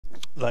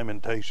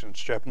Lamentations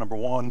chapter number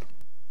 1.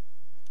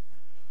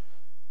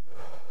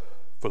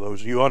 For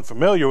those of you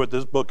unfamiliar with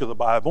this book of the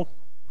Bible,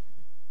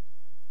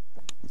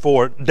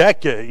 for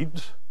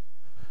decades,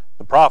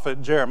 the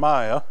prophet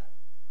Jeremiah,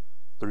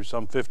 through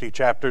some 50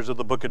 chapters of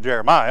the book of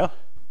Jeremiah,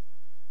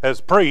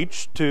 has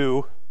preached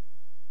to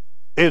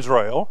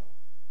Israel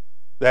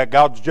that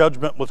God's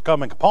judgment was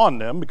coming upon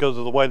them because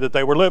of the way that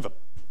they were living.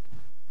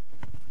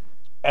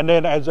 And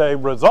then as a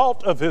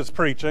result of his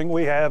preaching,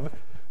 we have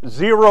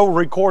 0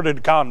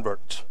 recorded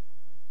converts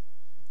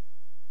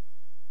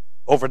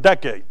over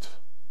decades.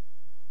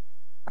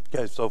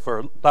 Okay, so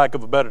for lack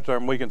of a better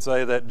term, we can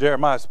say that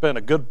Jeremiah spent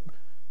a good,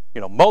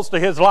 most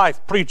of his life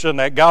preaching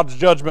that God's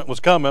judgment was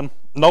coming.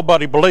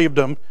 Nobody believed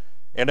him,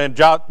 and then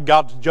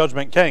God's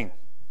judgment came.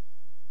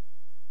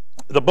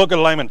 The book of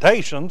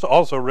Lamentations,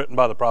 also written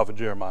by the prophet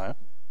Jeremiah,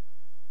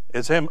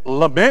 is him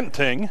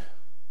lamenting,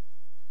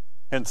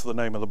 hence the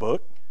name of the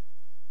book,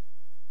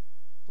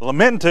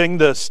 lamenting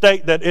the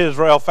state that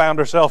Israel found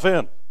herself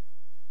in.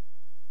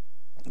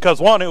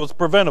 Because one, it was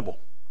preventable.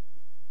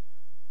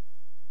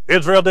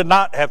 Israel did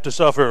not have to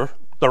suffer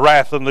the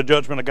wrath and the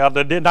judgment of God.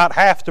 They did not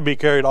have to be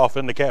carried off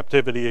into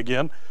captivity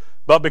again.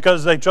 But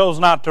because they chose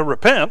not to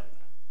repent,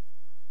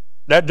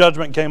 that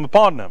judgment came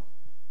upon them.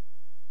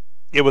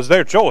 It was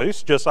their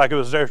choice, just like it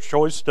was their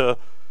choice to,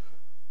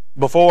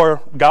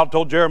 before God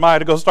told Jeremiah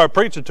to go start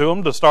preaching to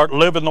them, to start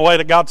living the way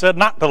that God said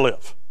not to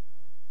live.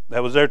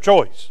 That was their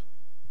choice.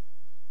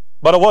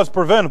 But it was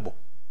preventable.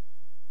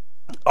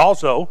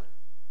 Also,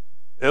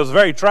 it was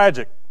very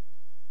tragic.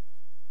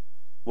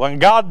 When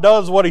God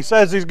does what he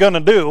says he's going to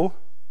do,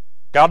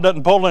 God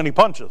doesn't pull any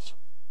punches.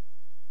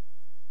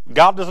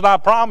 God does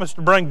not promise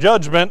to bring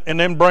judgment and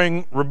then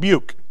bring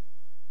rebuke.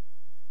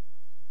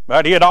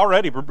 Right? He had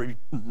already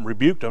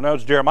rebuked them. That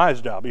was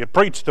Jeremiah's job. He had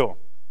preached to them.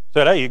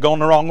 Said, hey, you're going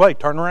the wrong way.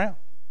 Turn around.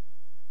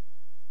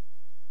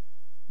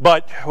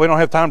 But we don't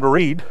have time to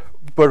read.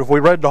 But if we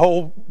read the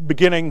whole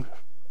beginning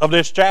of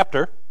this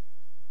chapter,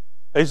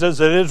 he says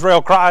that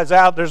Israel cries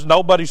out, there's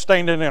nobody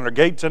standing in their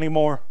gates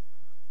anymore.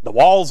 The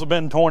walls have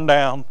been torn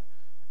down.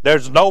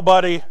 There's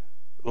nobody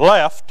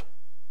left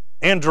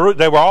in Jerusalem.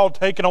 They were all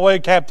taken away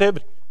in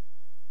captivity.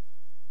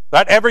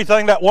 That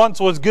everything that once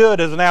was good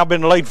has now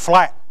been laid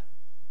flat.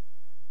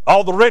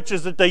 All the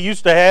riches that they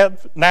used to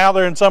have, now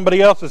they're in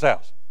somebody else's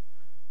house.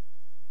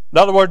 In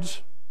other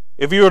words,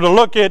 if you were to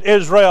look at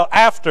Israel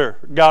after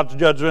God's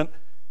judgment,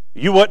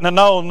 you wouldn't have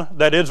known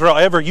that Israel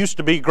ever used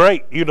to be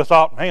great. You'd have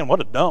thought, man, what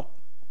a dump.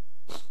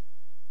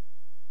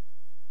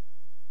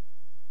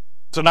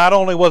 So not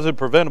only was it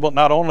preventable,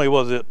 not only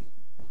was it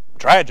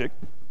tragic,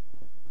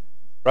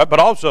 right, but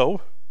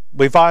also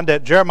we find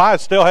that Jeremiah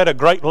still had a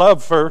great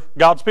love for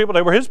God's people.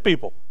 They were his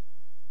people.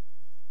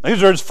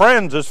 These are his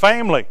friends, his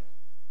family.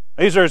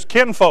 These are his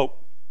kinfolk.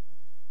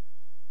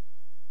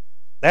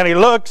 And he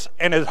looks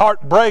and his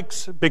heart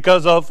breaks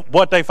because of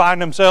what they find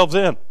themselves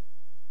in.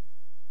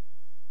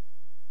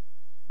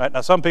 Right, now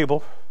some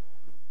people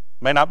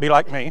may not be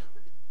like me.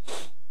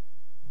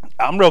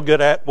 I'm real good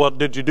at, well,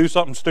 did you do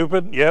something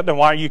stupid? Yeah, then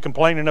why are you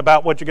complaining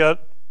about what you got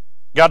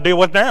to deal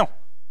with now?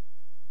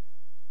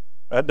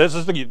 This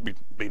is be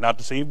not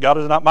deceived. God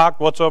is not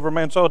mocked. Whatsoever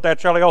man soweth, that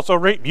shall he also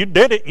reap. You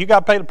did it. You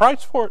got to pay the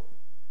price for it.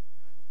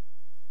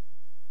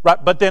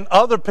 Right, but then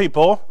other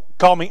people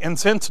call me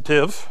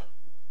insensitive,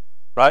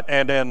 right?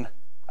 And then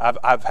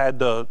I've had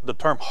the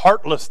term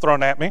heartless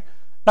thrown at me.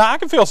 Now, I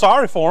can feel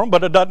sorry for them,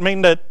 but it doesn't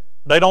mean that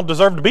they don't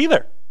deserve to be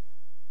there.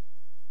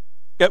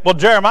 Okay, well,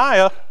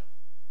 Jeremiah,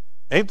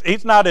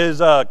 he's not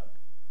as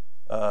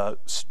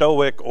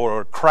stoic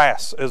or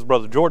crass as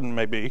Brother Jordan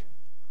may be.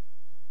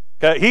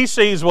 Okay, he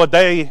sees what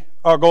they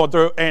are going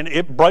through, and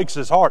it breaks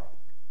his heart.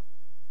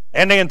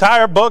 And the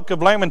entire book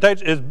of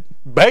Lamentations is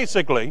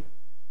basically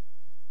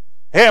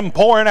him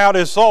pouring out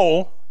his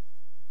soul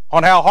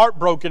on how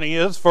heartbroken he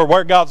is for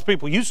where God's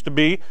people used to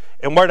be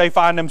and where they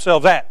find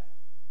themselves at.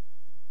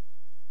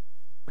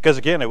 Because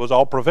again, it was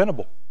all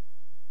preventable.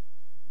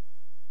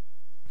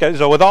 Okay,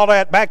 so with all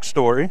that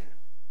backstory,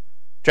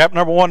 chapter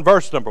number 1,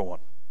 verse number 1.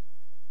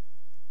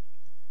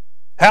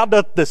 How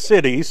doth the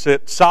city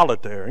sit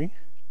solitary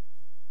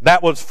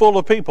that was full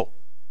of people?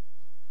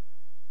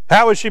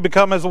 How is she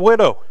become as a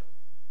widow?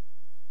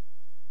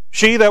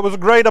 She that was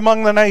great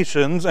among the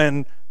nations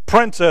and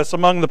princess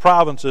among the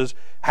provinces,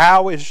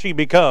 how is she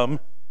become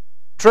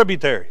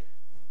tributary?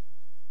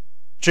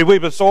 She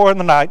weepeth sore in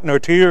the night, and her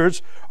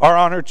tears are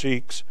on her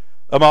cheeks.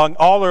 Among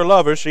all her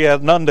lovers she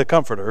hath none to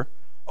comfort her.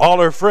 All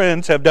her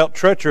friends have dealt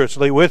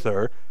treacherously with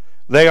her.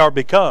 They are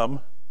become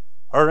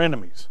her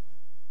enemies.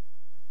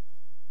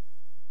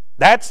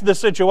 That's the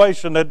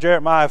situation that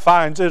Jeremiah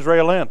finds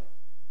Israel in.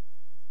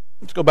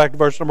 Let's go back to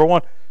verse number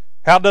 1.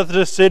 How doth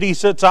this city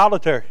sit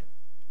solitary?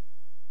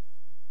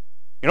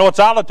 You know what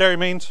solitary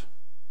means?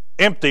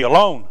 Empty,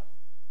 alone,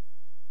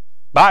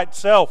 by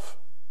itself.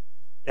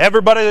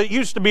 Everybody that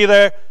used to be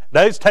there,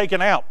 they's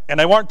taken out. And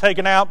they weren't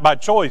taken out by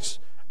choice.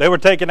 They were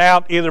taken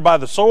out either by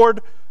the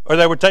sword or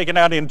they were taken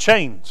out in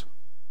chains.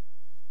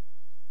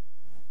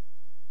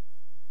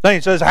 Then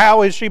he says,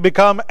 how is she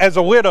become as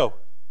a widow?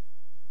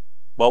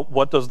 Well,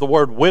 what does the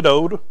word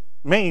widowed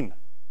mean?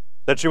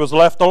 That she was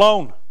left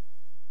alone.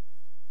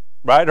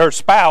 Right? Her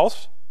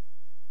spouse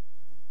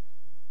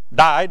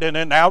died, and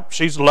then now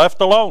she's left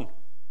alone.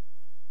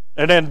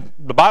 And then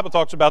the Bible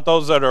talks about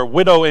those that are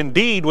widow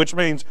indeed, which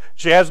means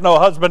she has no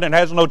husband and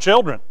has no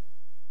children.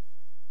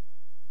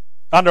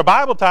 Under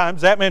Bible times,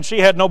 that meant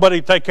she had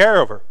nobody to take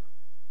care of her.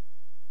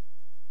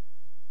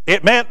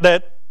 It meant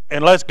that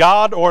unless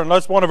God or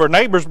unless one of her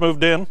neighbors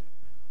moved in,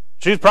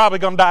 she's probably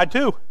going to die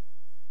too.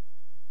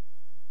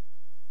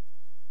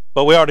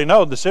 But we already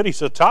know the city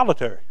sits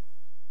solitary.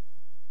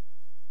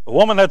 A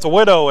woman that's a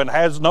widow and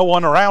has no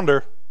one around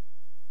her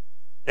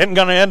isn't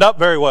going to end up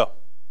very well.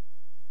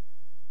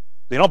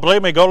 If you don't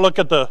believe me, go look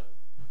at the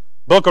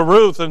book of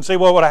Ruth and see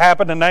what would have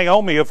happened to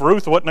Naomi if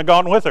Ruth wouldn't have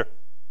gone with her.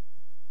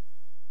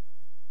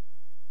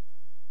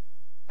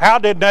 How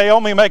did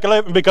Naomi make a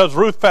living? Because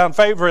Ruth found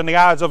favor in the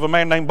eyes of a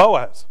man named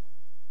Boaz.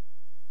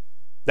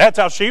 That's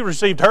how she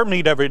received her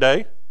meat every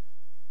day.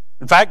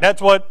 In fact,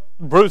 that's what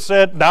Ruth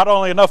said, not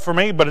only enough for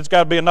me, but it's got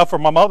to be enough for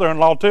my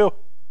mother-in-law too.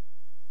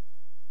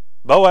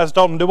 Boaz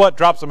told him to do what?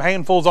 Drop some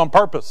handfuls on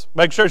purpose.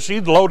 Make sure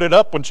she's loaded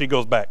up when she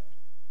goes back.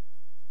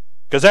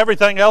 Because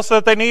everything else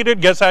that they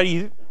needed, guess how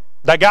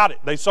they got it.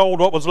 They sold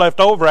what was left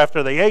over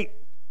after they ate.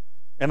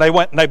 And they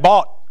went and they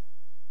bought.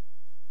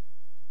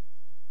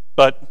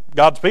 But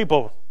God's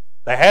people,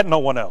 they had no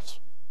one else.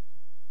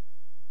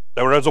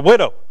 They were as a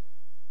widow.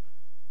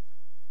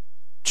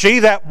 She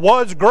that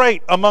was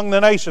great among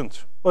the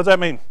nations. What does that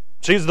mean?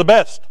 She's the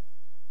best.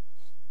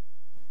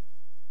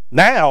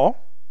 Now,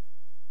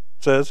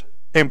 it says,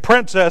 and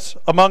princess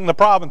among the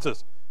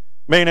provinces.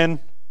 Meaning,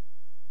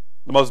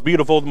 the most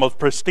beautiful, the most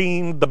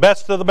pristine, the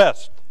best of the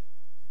best.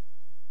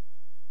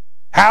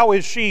 How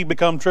is she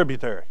become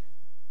tributary?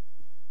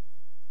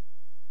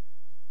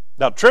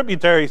 Now,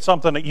 tributary is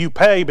something that you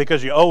pay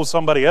because you owe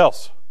somebody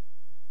else.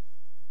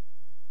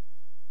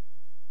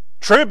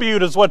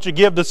 Tribute is what you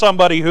give to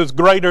somebody who's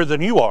greater than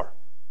you are.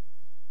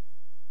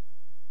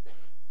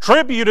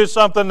 Tribute is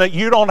something that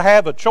you don't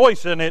have a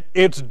choice in it.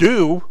 It's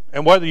due,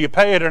 and whether you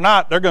pay it or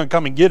not, they're going to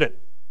come and get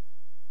it.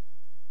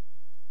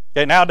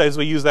 Okay, nowadays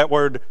we use that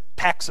word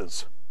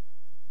taxes.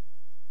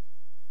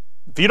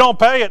 If you don't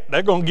pay it,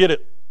 they're going to get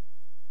it.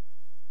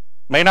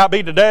 May not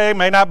be today,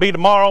 may not be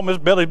tomorrow. Miss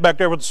Billy's back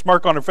there with a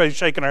smirk on her face,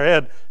 shaking her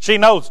head. She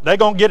knows they're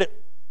going to get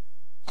it.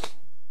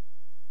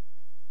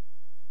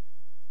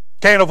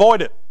 Can't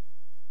avoid it.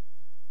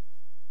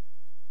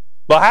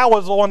 But how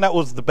was the one that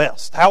was the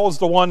best? How was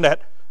the one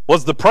that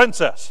was the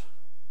princess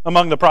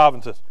among the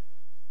provinces?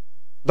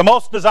 The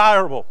most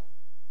desirable,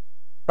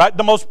 right?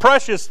 The most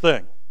precious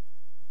thing.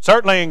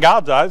 Certainly in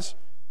God's eyes,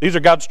 these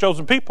are God's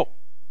chosen people.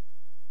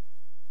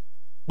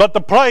 But the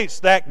place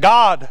that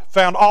God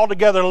found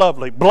altogether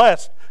lovely,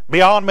 blessed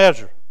beyond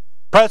measure,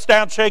 pressed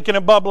down, shaken,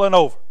 and bubbling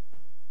over.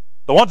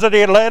 The ones that he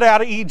had led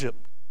out of Egypt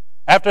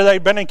after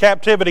they'd been in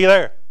captivity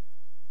there.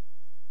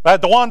 Right?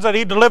 The ones that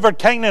he delivered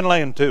Canaan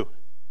land to.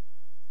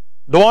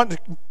 The ones,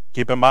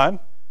 keep in mind,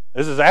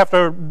 this is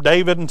after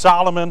David and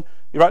Solomon.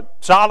 Right?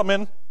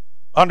 Solomon,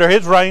 under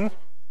his reign,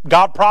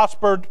 God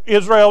prospered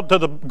Israel to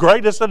the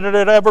greatest that it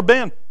had ever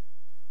been.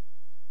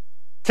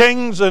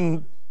 Kings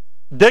and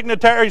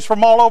dignitaries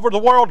from all over the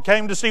world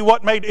came to see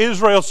what made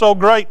Israel so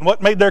great and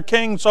what made their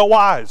king so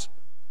wise.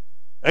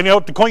 And you know,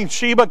 the Queen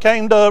Sheba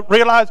came to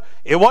realize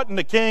it wasn't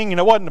the king and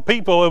it wasn't the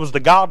people, it was the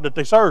God that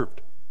they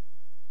served.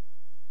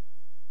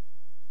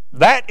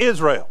 That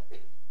Israel.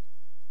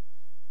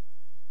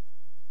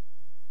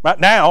 Right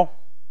now,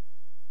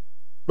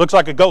 looks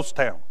like a ghost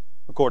town,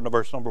 according to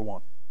verse number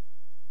 1.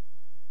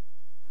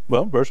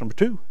 Well, verse number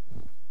 2.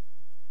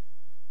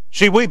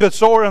 She weepeth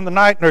sore in the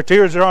night, and her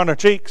tears are on her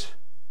cheeks.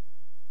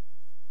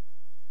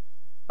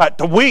 Right,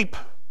 to weep,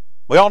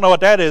 we all know what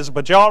that is,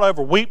 but y'all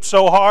ever weep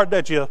so hard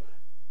that you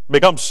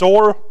become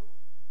sore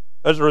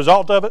as a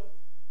result of it?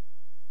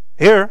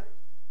 Here,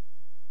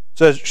 it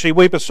says, she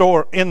weepeth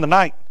sore in the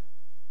night.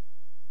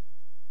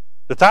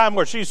 The time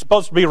where she's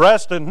supposed to be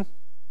resting,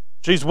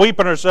 she's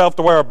weeping herself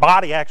to where her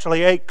body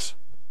actually aches.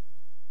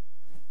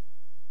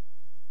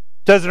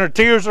 It says, and her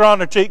tears are on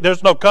her cheek.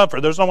 There's no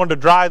comfort. There's no one to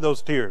dry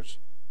those tears.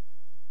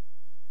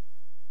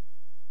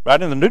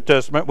 Right in the New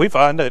Testament, we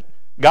find that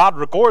God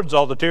records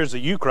all the tears that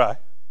you cry.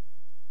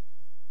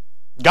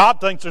 God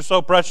thinks they're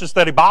so precious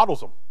that he bottles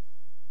them.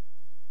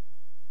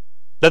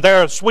 That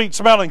they're a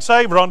sweet-smelling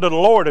savor unto the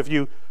Lord if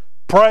you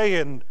pray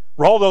and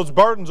roll those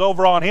burdens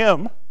over on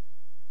him.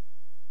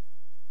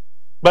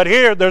 But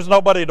here, there's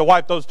nobody to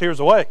wipe those tears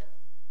away.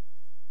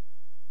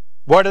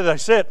 Where do they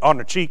sit? On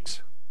her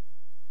cheeks.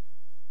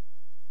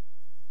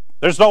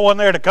 There's no one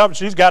there to come.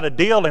 She's got to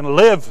deal and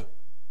live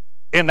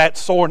in that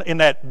sore, in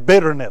that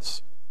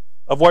bitterness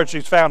of where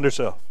she's found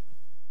herself.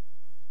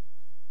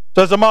 It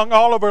says, among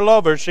all of her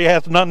lovers, she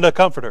hath none to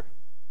comfort her.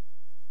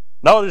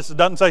 Notice it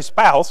doesn't say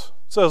spouse,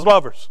 it says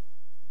lovers.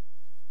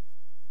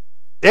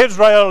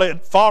 Israel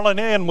had fallen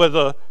in with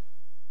a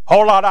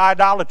whole lot of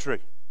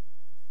idolatry.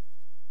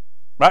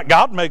 Right?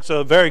 God makes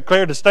a very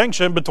clear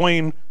distinction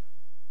between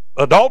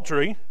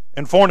adultery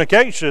and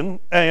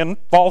fornication and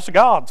false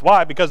gods.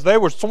 Why? Because they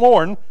were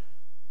sworn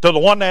to the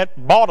one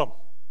that bought them,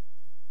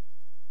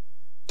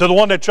 to the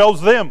one that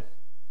chose them.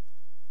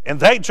 And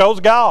they chose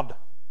God.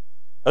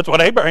 That's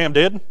what Abraham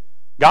did.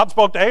 God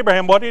spoke to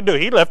Abraham. What did he do?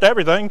 He left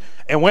everything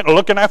and went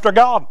looking after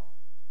God.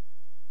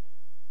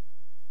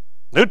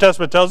 New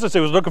Testament tells us he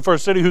was looking for a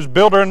city whose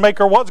builder and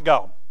maker was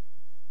God.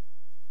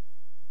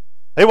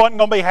 He wasn't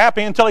going to be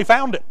happy until he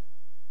found it.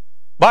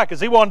 Why?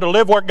 Because he wanted to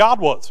live where God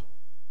was.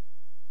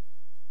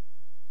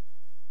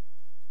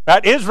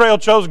 Right? Israel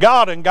chose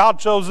God and God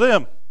chose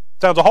them.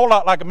 Sounds a whole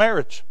lot like a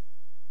marriage.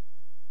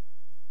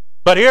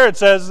 But here it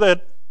says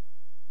that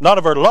none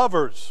of her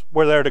lovers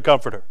were there to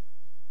comfort her.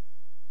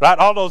 Right?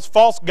 All those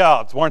false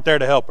gods weren't there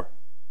to help her.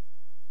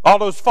 All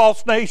those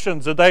false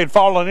nations that they had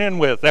fallen in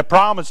with, that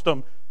promised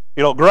them,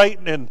 great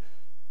and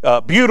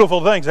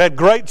beautiful things, had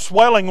great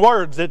swelling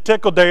words that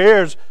tickled their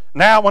ears.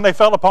 Now when they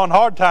fell upon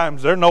hard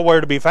times, they're nowhere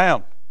to be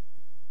found.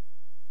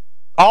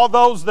 All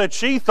those that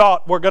she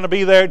thought were going to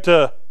be there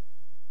to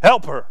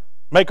help her,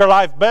 make her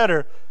life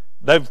better,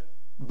 they've,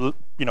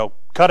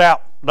 cut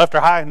out, left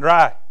her high and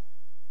dry.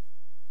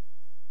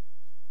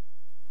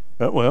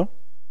 Well,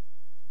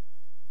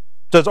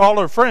 it says all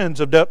her friends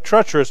have dealt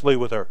treacherously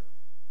with her.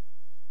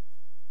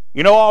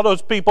 You know all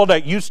those people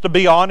that used to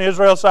be on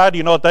Israel's side,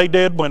 you know what they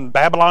did when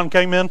Babylon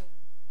came in?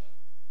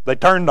 They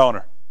turned on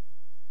her.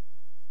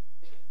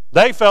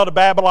 They fell to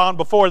Babylon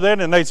before then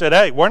and they said,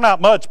 hey, we're not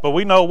much, but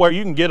we know where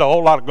you can get a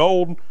whole lot of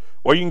gold,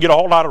 where you can get a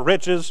whole lot of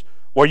riches,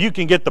 where you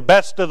can get the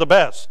best of the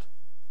best.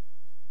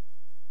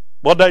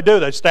 What did they do?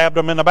 They stabbed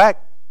them in the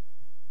back.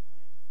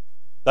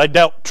 They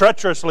dealt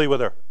treacherously with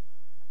her.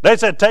 They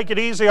said, take it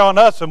easy on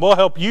us and we'll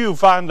help you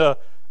find the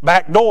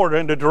back door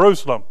into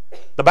Jerusalem,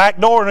 the back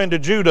door into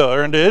Judah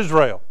or into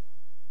Israel.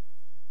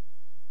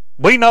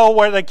 We know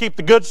where they keep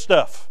the good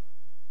stuff.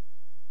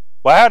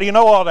 Well, how do you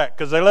know all that?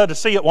 Because they let us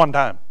see it one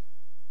time.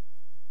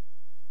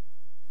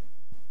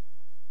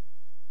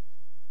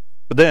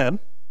 But then,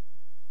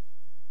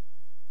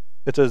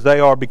 it says they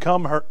are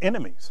become her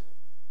enemies.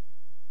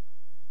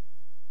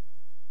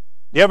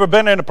 You ever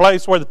been in a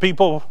place where the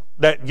people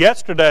that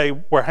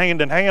yesterday were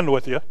hand in hand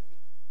with you,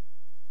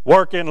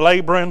 working,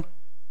 laboring,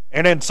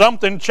 and then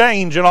something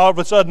changed and all of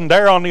a sudden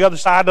they're on the other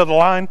side of the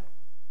line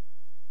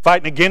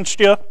fighting against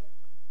you?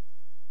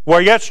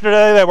 Where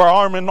yesterday they were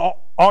arming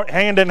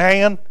hand in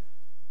hand,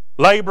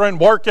 laboring,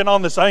 working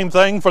on the same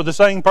thing for the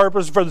same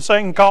purpose, for the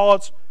same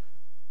cause.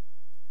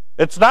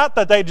 It's not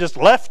that they just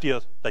left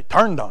you, they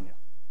turned on you.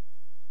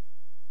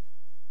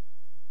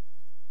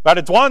 But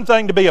it's one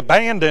thing to be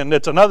abandoned,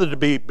 it's another to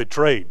be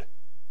betrayed.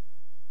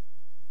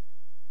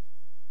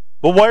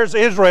 But where's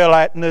Israel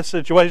at in this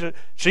situation?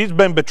 She's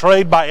been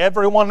betrayed by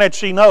everyone that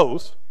she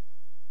knows.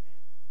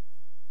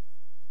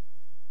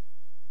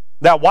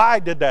 Now, why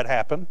did that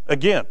happen?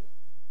 Again,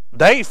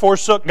 they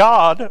forsook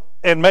God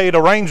and made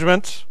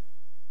arrangements,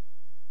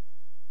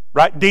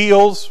 right?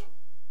 Deals,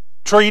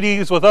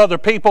 treaties with other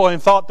people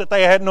and thought that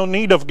they had no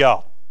need of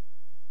God.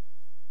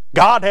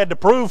 God had to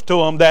prove to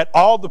them that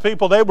all the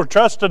people they were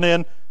trusting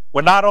in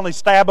would not only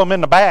stab them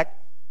in the back,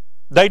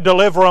 they'd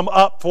deliver them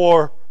up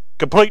for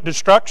complete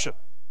destruction.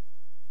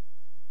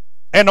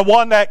 And the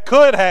one that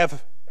could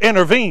have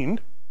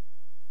intervened,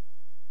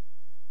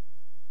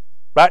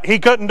 right, he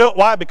couldn't do it.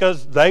 Why?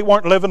 Because they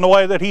weren't living the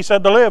way that he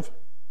said to live.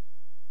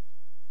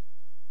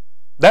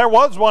 There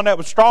was one that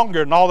was stronger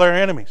than all their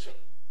enemies.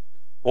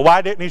 Well,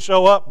 why didn't he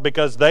show up?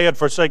 Because they had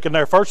forsaken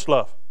their first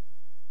love.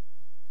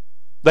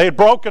 They had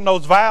broken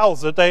those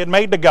vows that they had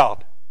made to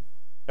God.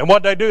 And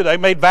what they do? They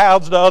made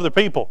vows to other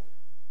people.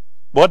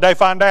 What they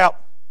find out?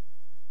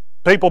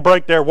 People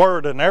break their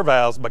word and their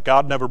vows, but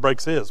God never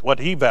breaks his. What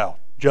he vowed?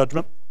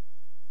 Judgment.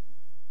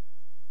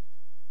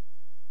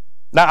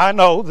 Now, I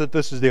know that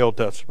this is the Old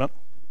Testament.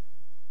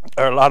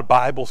 There are a lot of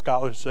Bible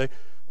scholars who say,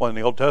 well, in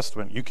the Old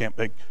Testament, you can't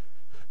make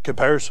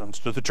comparisons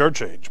to the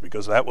church age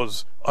because that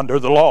was under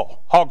the law.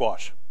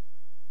 Hogwash.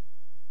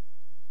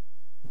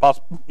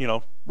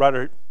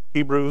 Writer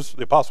Hebrews,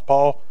 the Apostle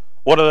Paul,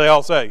 what do they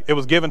all say? It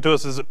was given to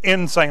us as an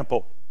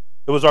ensample.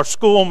 It was our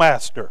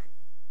schoolmaster.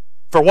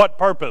 For what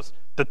purpose?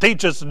 To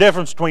teach us the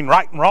difference between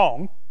right and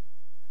wrong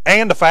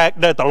and the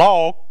fact that the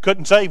law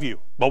couldn't save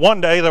you. But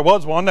one day there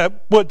was one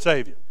that would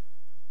save you.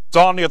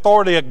 So on the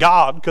authority of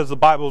God, because the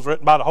Bible is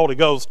written by the Holy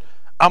Ghost,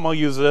 I'm going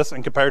to use this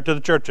and compare it to the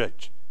church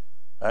age.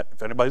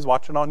 If anybody's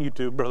watching on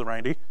YouTube, Brother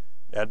Randy,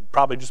 that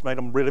probably just made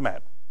them really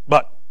mad.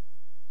 But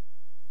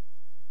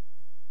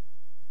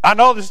I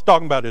know this is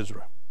talking about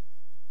Israel.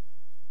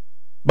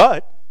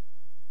 But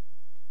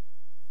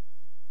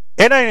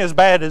it ain't as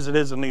bad as it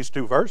is in these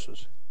two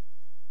verses,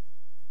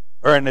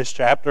 or in this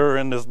chapter, or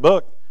in this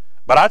book.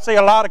 But I see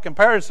a lot of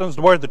comparisons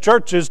to where the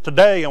church is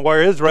today and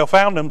where Israel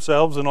found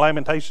themselves in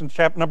Lamentations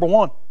chapter number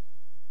 1.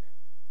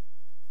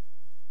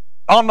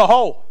 On the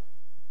whole,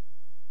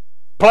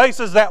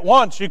 places that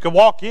once you could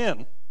walk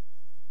in,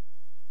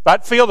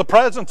 right, feel the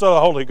presence of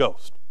the Holy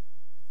Ghost.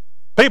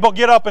 People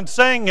get up and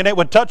sing and it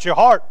would touch your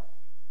heart.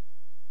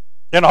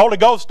 And the Holy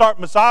Ghost start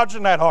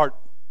massaging that heart.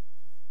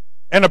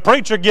 And the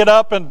preacher get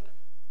up and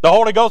the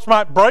Holy Ghost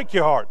might break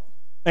your heart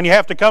and you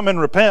have to come and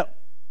repent.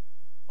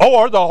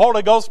 Or the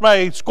Holy Ghost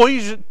may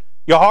squeeze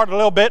your heart a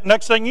little bit.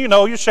 Next thing you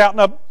know, you're shouting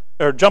up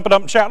or jumping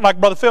up and shouting like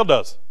Brother Phil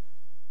does.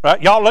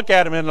 Right? Y'all look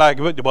at him and like,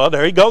 well,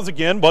 there he goes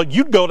again. Well,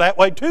 you'd go that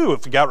way too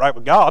if you got right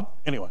with God.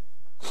 Anyway,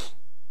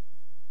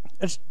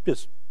 it's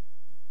just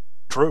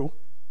true.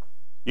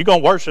 You're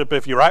going to worship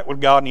if you're right with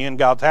God and you're in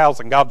God's house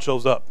and God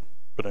shows up.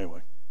 But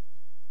anyway.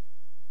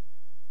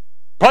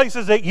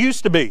 Places that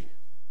used to be.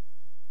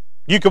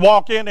 You could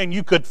walk in and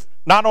you could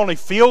not only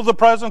feel the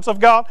presence of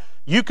God,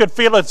 you could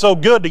feel it so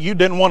good that you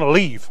didn't want to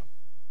leave.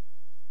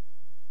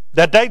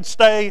 That they'd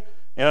stay,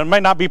 and it may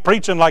not be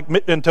preaching like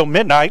until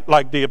midnight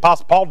like the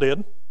Apostle Paul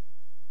did.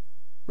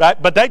 Right?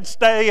 But they'd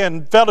stay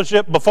in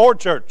fellowship before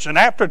church and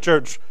after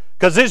church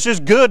because it's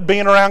just good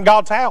being around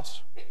God's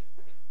house.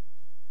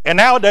 And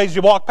nowadays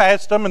you walk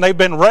past them and they've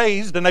been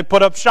raised and they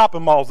put up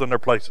shopping malls in their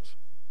places.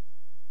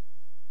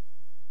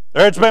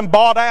 Or it's been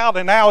bought out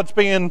and now it's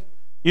being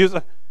used.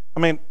 I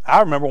mean, I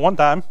remember one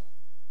time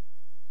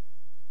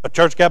a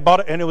church got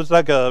bought and it was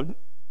like a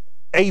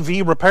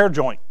AV repair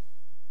joint.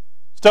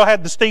 Still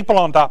had the steeple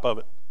on top of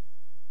it.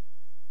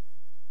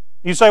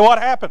 You say, what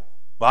happened?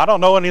 Well, I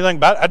don't know anything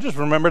about it. I just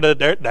remember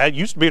that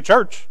used to be a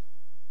church,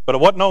 but it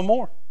wasn't no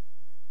more.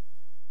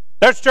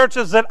 There's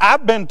churches that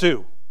I've been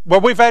to where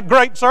we've had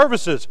great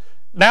services.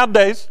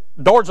 Nowadays,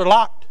 doors are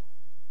locked,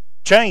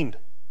 chained,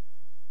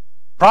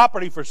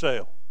 property for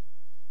sale,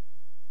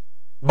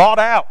 bought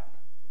out,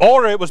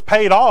 or it was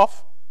paid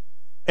off,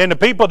 and the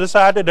people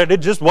decided that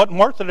it just wasn't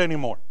worth it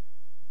anymore.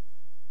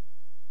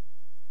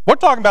 We're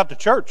talking about the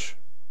church,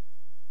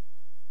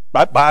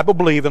 right?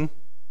 Bible-believing,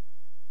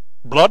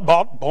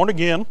 blood-bought, born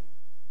again,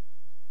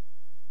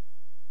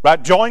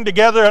 right? Joined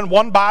together in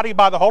one body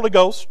by the Holy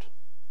Ghost.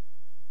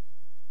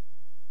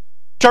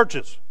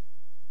 Churches.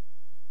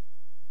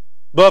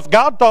 But if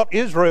God thought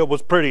Israel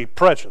was pretty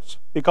precious,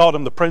 he called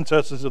them the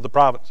princesses of the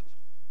provinces.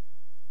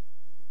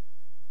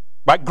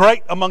 Right?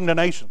 Great among the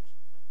nations.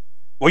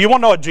 Well, you want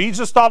to know what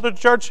Jesus thought of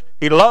the church?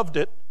 He loved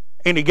it,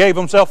 and he gave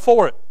himself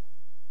for it.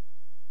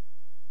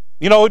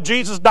 You know who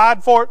Jesus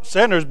died for?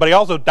 Sinners, but he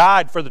also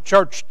died for the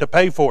church to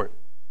pay for it.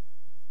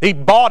 He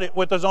bought it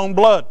with his own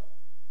blood.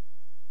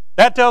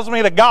 That tells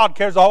me that God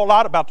cares a whole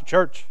lot about the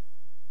church.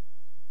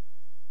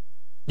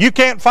 You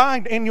can't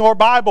find in your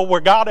Bible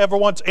where God ever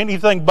wants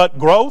anything but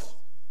growth,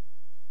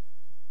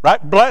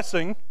 right?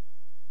 Blessing,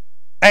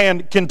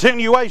 and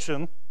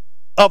continuation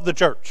of the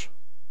church.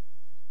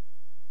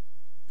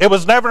 It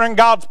was never in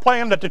God's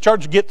plan that the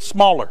church gets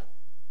smaller.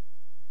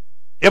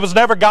 It was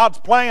never God's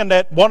plan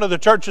that one of the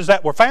churches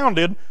that were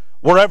founded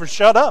were ever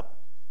shut up.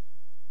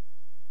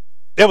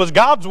 It was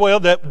God's will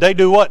that they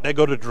do what? They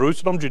go to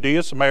Jerusalem,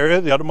 Judea,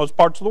 Samaria, the uttermost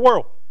parts of the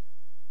world.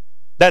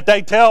 That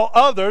they tell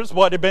others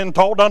what had been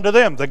told unto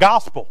them, the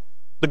gospel,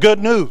 the good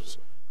news,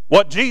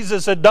 what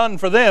Jesus had done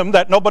for them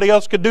that nobody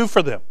else could do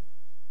for them.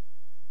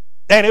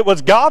 And it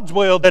was God's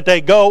will that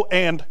they go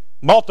and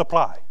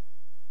multiply.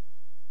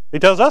 He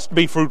tells us to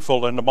be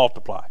fruitful and to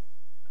multiply.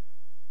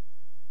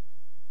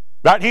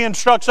 Right? He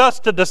instructs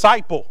us to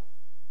disciple.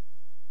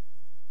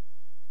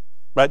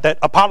 Right? That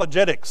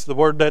apologetics, the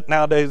word that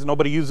nowadays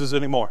nobody uses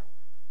anymore.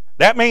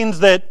 That means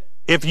that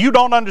if you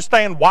don't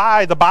understand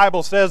why the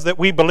Bible says that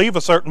we believe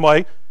a certain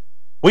way,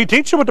 we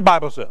teach you what the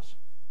Bible says.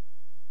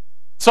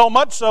 So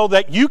much so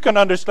that you can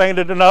understand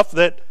it enough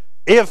that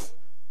if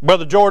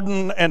Brother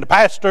Jordan and the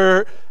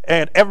pastor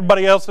and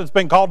everybody else that's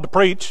been called to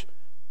preach,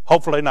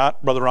 hopefully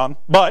not, Brother Ron,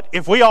 but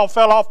if we all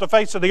fell off the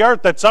face of the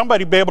earth, that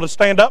somebody be able to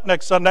stand up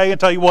next Sunday and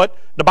tell you what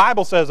the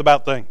Bible says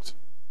about things.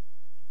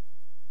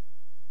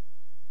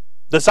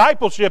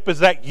 Discipleship is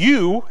that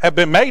you have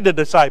been made a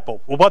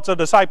disciple. Well, what's a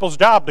disciple's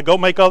job? To go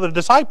make other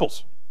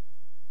disciples.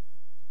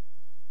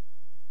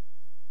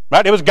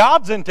 Right? It was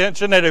God's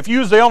intention that if you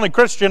was the only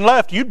Christian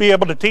left, you'd be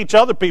able to teach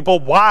other people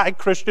why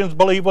Christians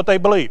believe what they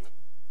believe.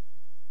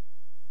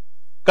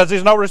 Because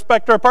he's no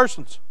respecter of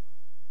persons.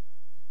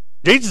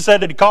 Jesus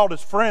said that he called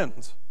his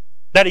friends,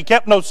 that he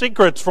kept no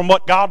secrets from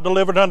what God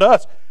delivered unto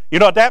us. You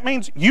know what that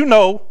means? You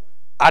know,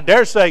 I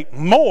dare say,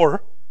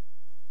 more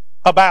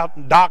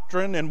about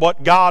doctrine and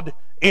what God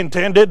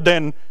intended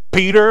than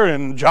Peter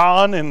and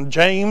John and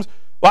James.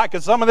 Why?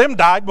 Because some of them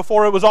died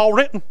before it was all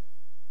written.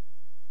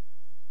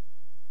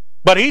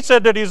 But he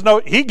said that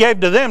he gave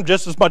to them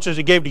just as much as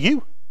he gave to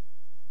you.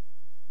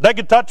 They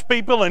could touch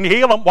people and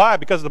heal them. Why?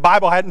 Because the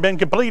Bible hadn't been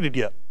completed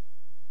yet.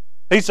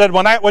 He said,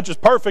 when that which is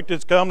perfect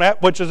is come,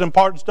 that which is in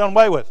part is done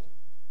away with.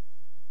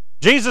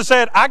 Jesus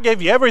said, I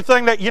gave you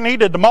everything that you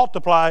needed to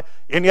multiply,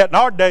 and yet in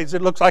our days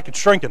it looks like it's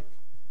shrinking.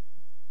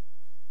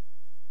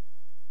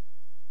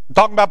 I'm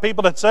talking about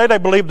people that say they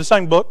believe the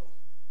same book.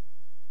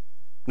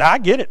 Now, I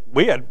get it.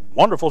 We had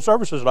wonderful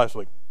services last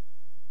week.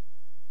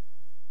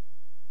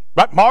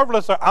 Right?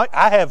 Marvelous.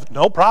 I have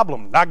no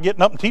problem not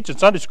getting up and teaching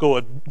Sunday school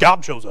if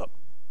God shows up.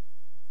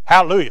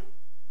 Hallelujah.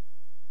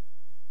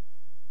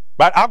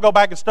 Right? I'll go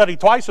back and study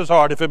twice as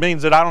hard if it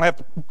means that I don't have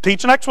to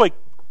teach next week.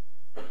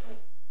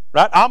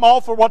 Right? I'm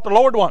all for what the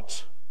Lord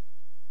wants.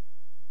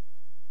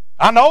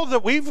 I know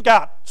that we've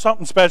got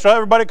something special.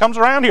 Everybody comes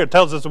around here and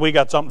tells us that we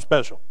got something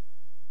special.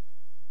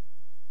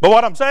 But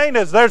what I'm saying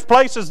is there's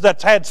places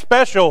that's had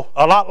special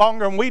a lot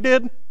longer than we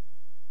did,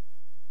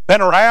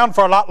 been around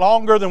for a lot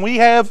longer than we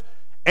have,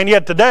 and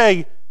yet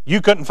today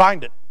you couldn't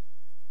find it.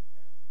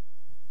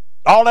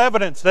 All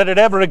evidence that it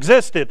ever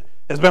existed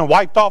has been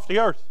wiped off the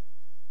earth.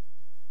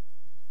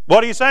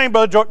 What are you saying,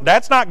 Brother Jordan?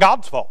 That's not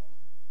God's fault.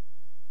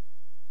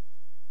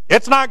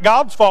 It's not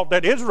God's fault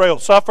that Israel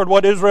suffered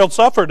what Israel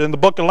suffered in the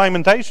book of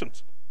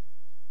Lamentations.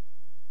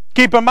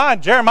 Keep in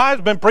mind,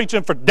 Jeremiah's been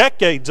preaching for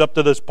decades up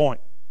to this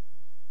point.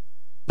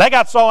 They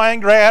got so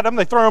angry at him,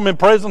 they threw him in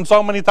prison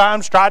so many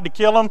times, tried to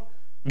kill him.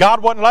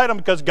 God wouldn't let them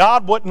because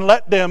God wouldn't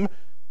let them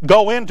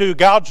go into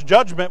God's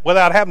judgment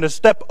without having to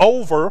step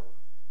over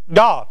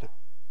God.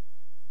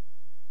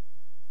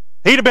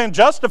 He'd have been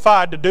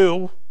justified to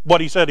do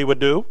what he said he would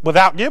do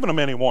without giving them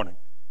any warning,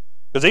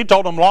 because he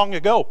told them long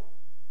ago.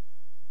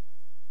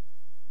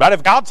 But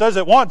if God says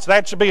it once,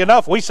 that should be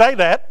enough. We say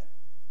that,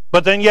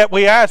 but then yet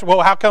we ask,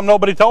 well, how come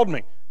nobody told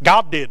me?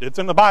 God did. It's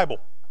in the Bible.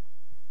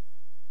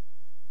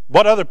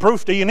 What other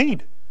proof do you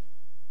need?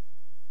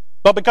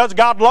 But because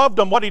God loved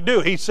them, what did he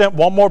do? He sent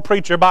one more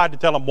preacher by to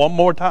tell them one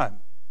more time.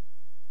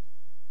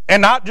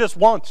 And not just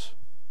once.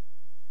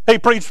 He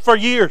preached for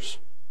years.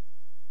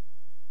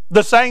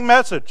 The same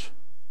message.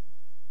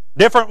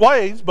 Different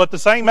ways, but the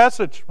same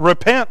message.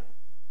 Repent.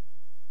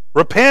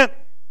 Repent.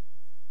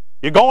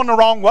 You're going the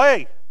wrong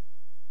way.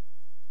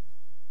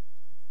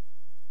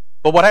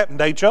 But what happened?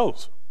 They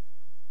chose.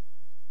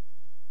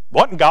 It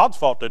wasn't God's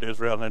fault that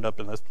Israel ended up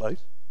in this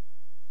place.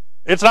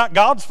 It's not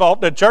God's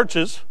fault that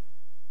churches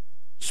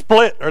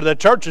split, or that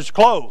churches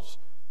close,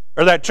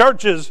 or that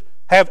churches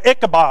have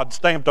Ichabod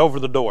stamped over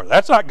the door.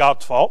 That's not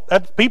God's fault.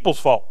 That's people's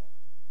fault.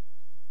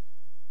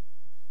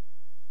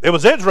 It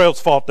was Israel's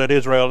fault that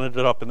Israel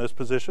ended up in this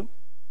position.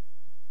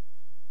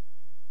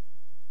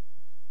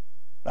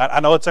 I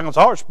know it sounds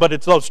harsh, but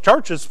it's those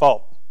churches'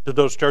 fault that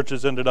those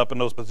churches ended up in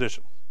those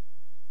positions.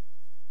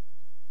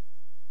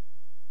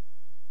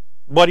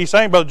 What are you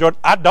saying, Brother Jordan?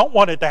 I don't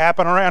want it to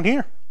happen around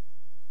here.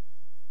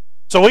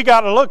 So we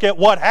got to look at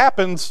what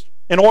happens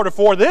in order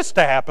for this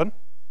to happen,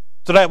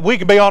 so that we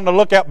can be on the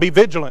lookout, be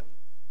vigilant,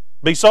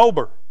 be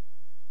sober.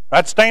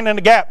 Right? Stand in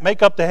the gap,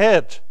 make up the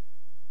hedge.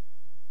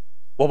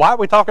 Well, why are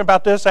we talking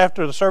about this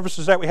after the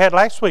services that we had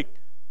last week?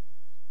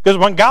 Because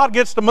when God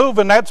gets to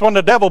moving, that's when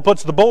the devil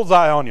puts the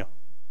bullseye on you.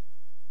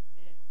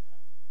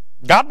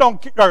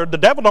 The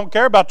devil don't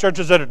care about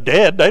churches that are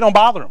dead. They don't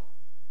bother him.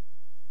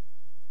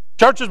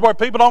 Churches where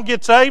people don't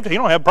get saved, he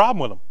don't have a problem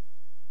with them.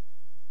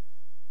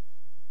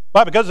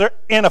 Why? Because they're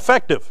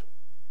ineffective.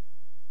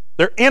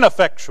 They're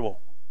ineffectual.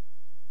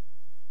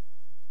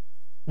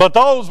 But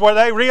those where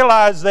they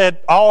realize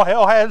that all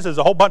hell has is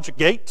a whole bunch of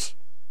gates,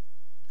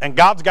 and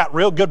God's got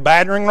real good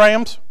battering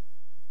rams,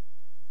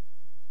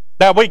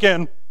 that we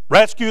can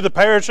rescue the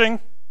perishing,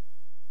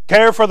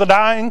 care for the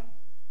dying,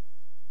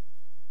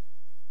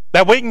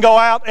 that we can go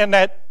out and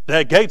that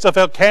the gates of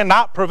hell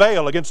cannot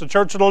prevail against the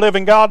church of the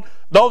living God,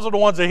 those are the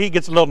ones that he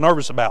gets a little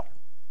nervous about.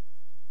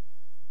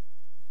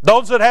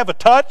 Those that have a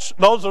touch,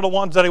 those are the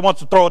ones that he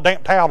wants to throw a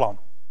damp towel on.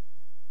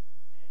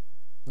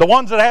 The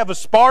ones that have a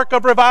spark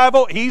of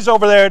revival, he's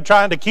over there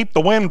trying to keep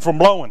the wind from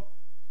blowing.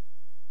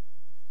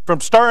 From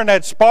stirring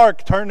that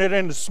spark, turning it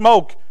into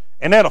smoke,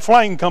 and then a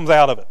flame comes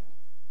out of it.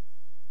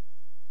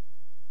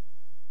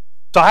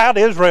 So how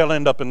did Israel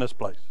end up in this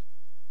place?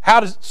 How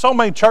does so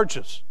many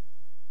churches?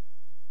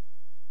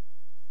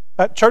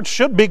 That church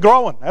should be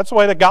growing. That's the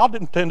way that God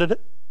intended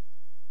it.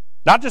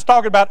 Not just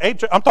talking about a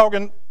church, I'm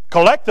talking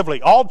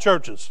collectively, all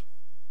churches.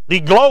 The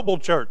global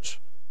church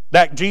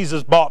that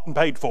Jesus bought and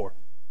paid for.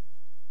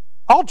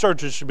 All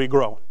churches should be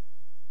growing.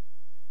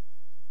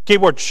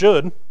 Keyword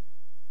should.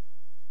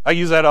 I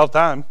use that all the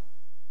time.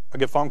 I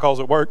get phone calls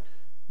at work,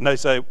 and they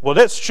say, well,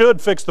 this should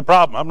fix the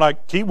problem. I'm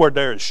like, keyword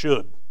there is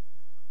should.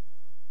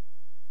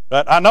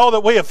 But I know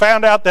that we have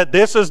found out that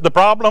this is the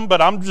problem,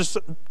 but I'm just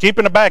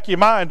keeping in the back of your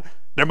mind,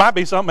 there might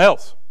be something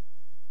else.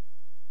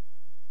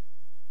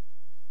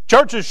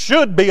 Churches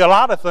should be a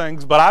lot of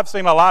things, but I've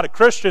seen a lot of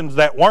Christians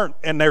that weren't,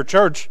 and their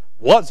church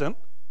wasn't,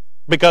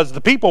 because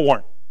the people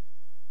weren't.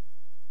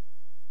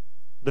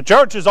 The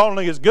church is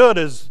only as good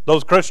as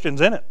those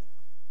Christians in it.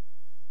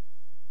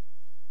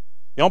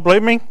 You don't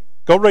believe me?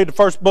 Go read the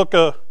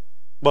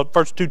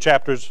first two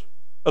chapters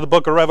of the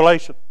book of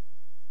Revelation.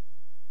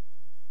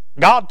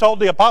 God told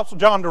the Apostle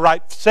John to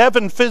write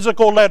 7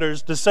 physical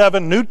letters to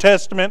 7 New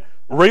Testament,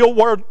 real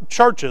world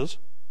churches,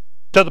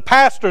 to the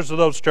pastors of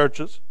those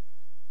churches,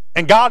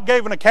 and God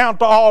gave an account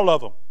to all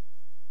of them.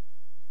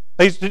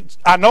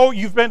 I know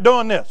you've been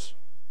doing this.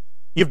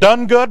 You've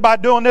done good by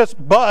doing this,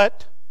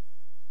 but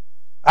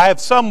I have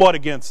somewhat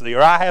against thee,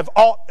 or I have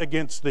aught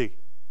against thee.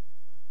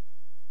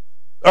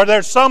 Or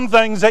there's some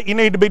things that you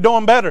need to be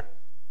doing better.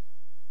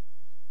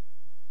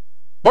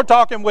 We're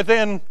talking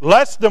within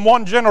less than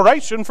one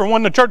generation from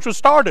when the church was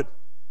started,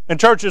 and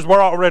churches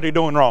were already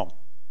doing wrong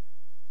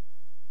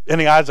in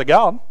the eyes of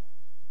God.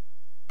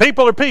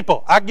 People are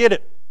people. I get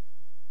it.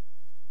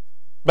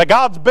 But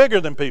God's bigger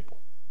than people.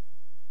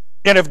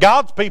 And if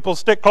God's people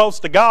stick close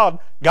to God,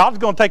 God's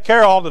going to take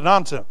care of all the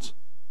nonsense.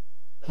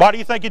 Why do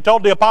you think he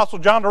told the Apostle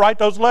John to write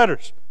those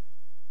letters?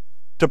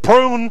 To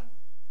prune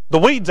the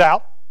weeds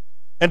out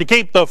and to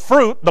keep the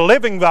fruit, the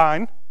living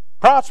vine,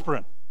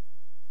 prospering.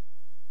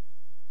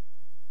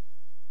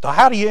 So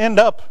how do you end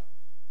up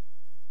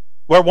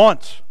where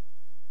once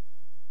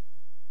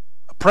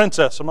a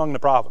princess among the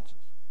provinces?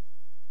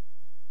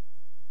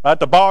 Right,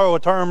 to borrow a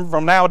term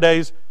from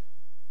nowadays,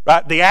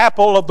 right, the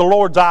apple of the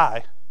Lord's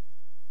eye.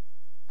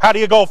 How do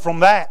you go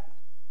from that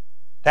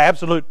to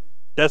absolute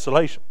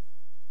desolation?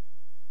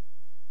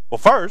 Well,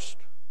 first,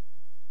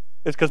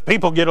 it's because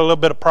people get a little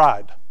bit of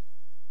pride.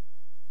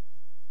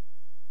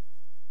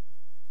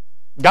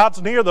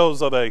 God's near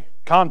those of a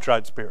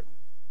contrite spirit.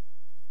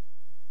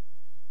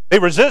 He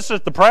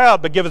resisteth the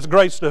proud, but giveth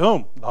grace to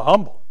whom? The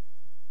humble.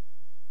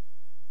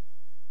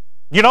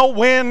 You know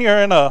when you're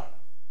in a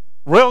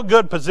real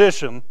good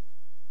position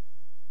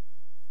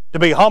to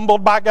be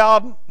humbled by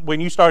God? When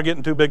you start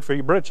getting too big for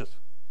your britches.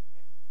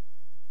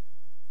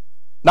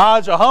 Now,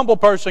 as a humble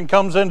person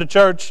comes into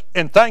church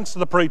and thanks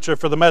the preacher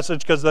for the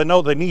message because they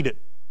know they need it.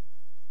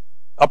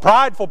 A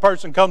prideful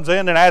person comes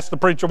in and asks the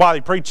preacher why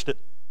he preached it.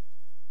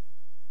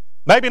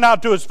 Maybe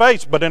not to his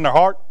face, but in their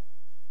heart.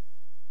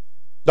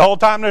 The whole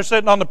time they're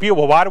sitting on the pew,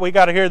 well, why do we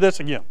got to hear this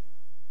again?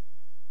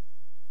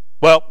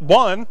 Well,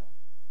 one,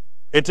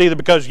 it's either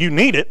because you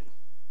need it,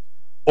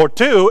 or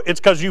two, it's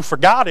because you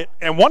forgot it,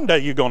 and one day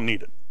you're going to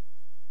need it.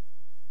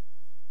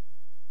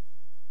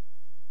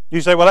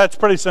 You say, well, that's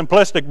pretty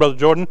simplistic, Brother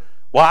Jordan.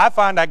 Well, I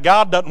find that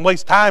God doesn't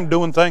waste time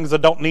doing things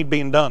that don't need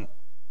being done.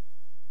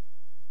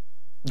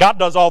 God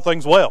does all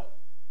things well.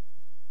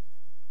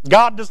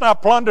 God does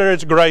not plunder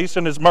His grace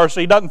and His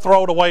mercy. He doesn't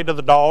throw it away to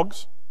the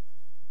dogs.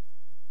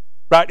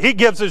 Right? He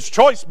gives His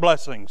choice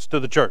blessings to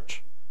the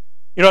church.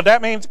 You know what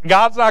that means?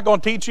 God's not going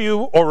to teach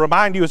you or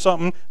remind you of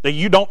something that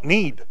you don't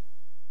need.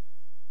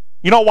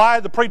 You know why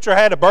the preacher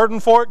had a burden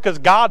for it? Because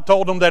God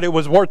told him that it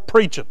was worth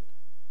preaching.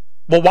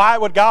 Well, why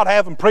would God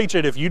have him preach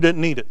it if you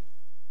didn't need it?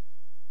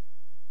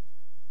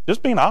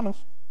 Just being honest.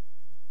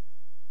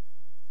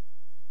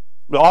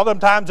 All them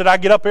times that I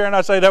get up here and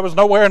I say there was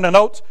nowhere in the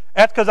notes,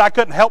 that's because I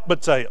couldn't help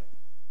but say it.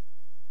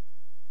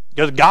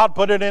 Because God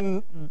put it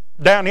in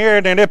down here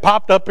and then it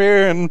popped up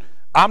here, and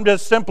I'm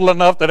just simple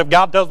enough that if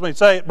God tells me to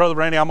say it, Brother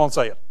Randy, I'm going to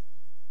say it.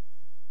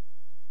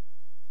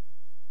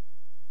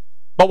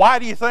 But why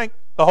do you think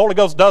the Holy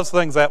Ghost does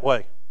things that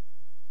way?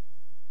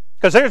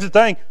 Because here's the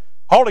thing.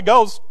 Holy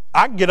Ghost,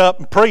 I can get up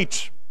and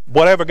preach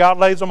whatever God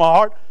lays on my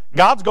heart.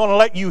 God's going to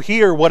let you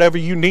hear whatever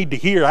you need to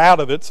hear out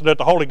of it so that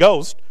the Holy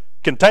Ghost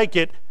can take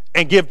it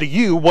and give to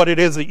you what it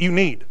is that you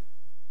need.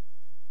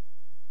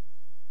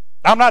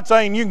 I'm not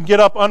saying you can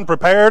get up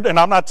unprepared, and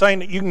I'm not saying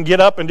that you can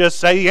get up and just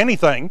say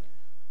anything.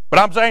 But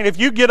I'm saying if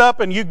you get up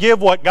and you give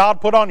what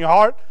God put on your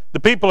heart, the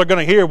people are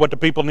going to hear what the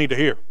people need to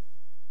hear.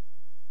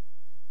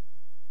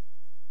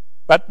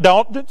 But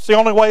it's the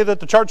only way that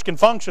the church can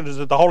function is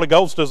that the Holy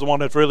Ghost is the one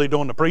that's really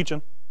doing the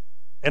preaching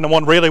and the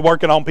one really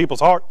working on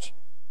people's hearts.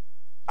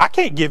 I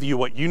can't give you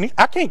what you need.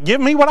 I can't give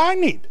me what I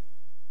need.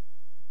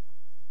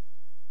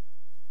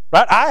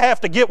 Right? I have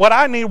to get what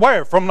I need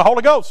where? From the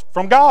Holy Ghost,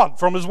 from God,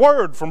 from His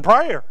Word, from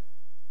prayer.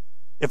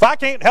 If I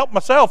can't help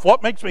myself,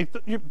 what makes me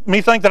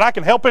think that I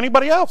can help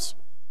anybody else?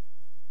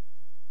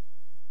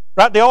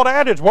 Right? The old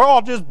adage, we're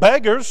all just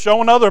beggars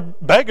showing other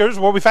beggars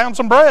where we found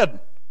some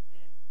bread.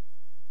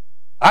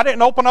 I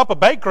didn't open up a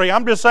bakery.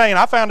 I'm just saying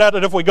I found out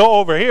that if we go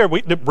over here,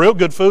 we get real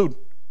good food.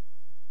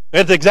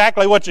 It's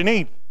exactly what you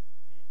need.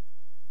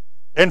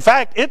 In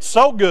fact, it's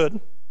so good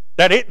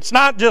that it's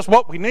not just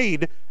what we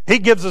need. He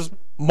gives us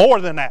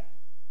more than that.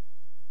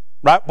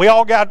 Right? We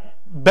all got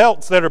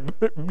belts that are,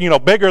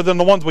 bigger than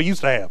the ones we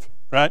used to have.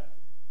 Right?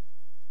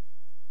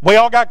 We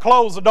all got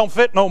clothes that don't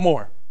fit no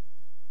more.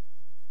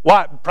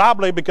 Why?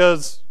 Probably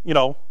because, we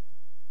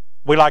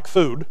like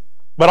food.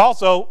 But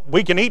also,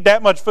 we can eat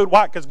that much food.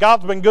 Why? Because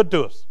God's been good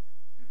to us.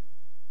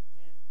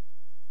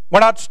 We're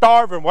not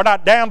starving. We're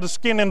not down to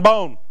skin and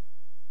bone.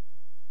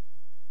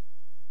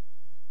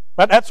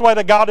 But that's the way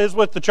that God is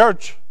with the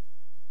church.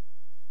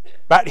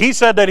 Right? He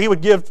said that He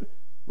would give,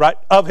 right,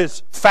 of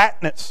His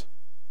fatness.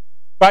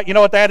 Right? You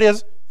know what that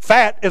is?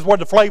 Fat is where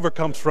the flavor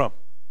comes from.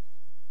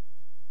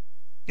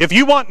 If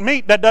you want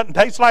meat that doesn't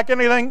taste like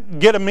anything,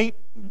 get a meat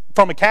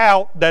from a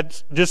cow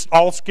that's just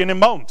all skin and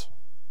bones.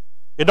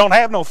 It don't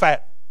have no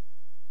fat.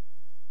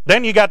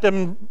 Then you got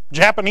them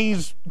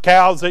Japanese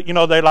cows that,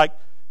 they like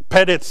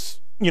pet its,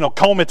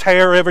 comb its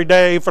hair every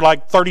day for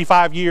like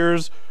 35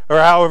 years or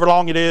however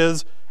long it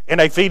is. And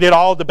they feed it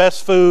all the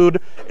best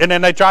food. And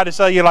then they try to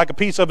sell you like a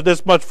piece of it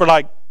this much for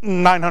like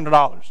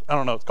 $900. I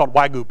don't know. It's called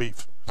Wagyu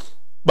beef.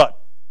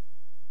 But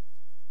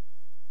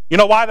you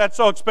know why that's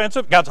so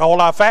expensive? It got a whole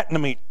lot of fat in the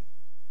meat.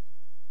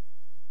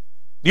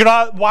 You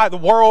know why the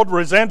world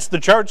resents the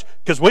church?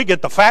 Because we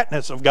get the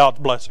fatness of God's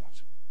blessings.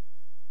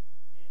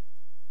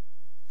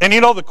 And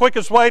the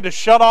quickest way to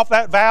shut off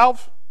that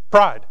valve?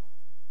 Pride.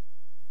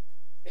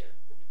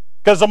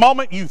 Because the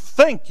moment you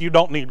think you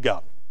don't need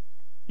God,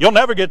 you'll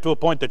never get to a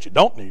point that you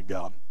don't need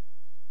God.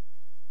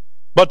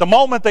 But the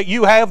moment that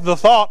you have the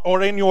thought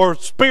or in your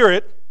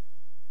spirit,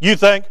 you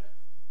think,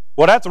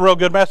 Well, that's a real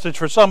good message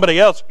for somebody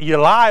else. You're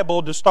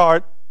liable to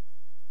start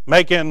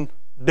making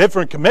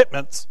different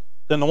commitments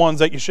than the ones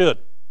that you should.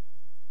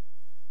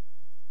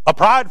 A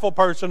prideful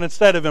person,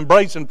 instead of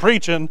embracing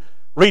preaching,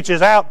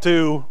 reaches out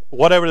to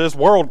whatever this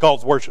world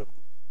calls worship.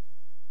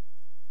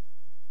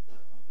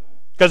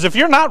 Because if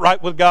you're not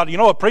right with God, you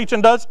know what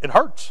preaching does? It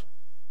hurts.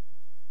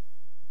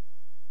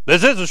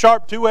 This is a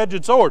sharp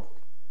two-edged sword.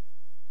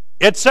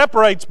 It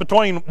separates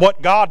between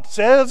what God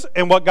says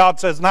and what God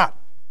says not.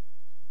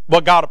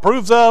 What God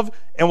approves of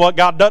and what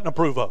God doesn't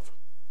approve of.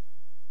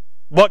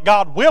 What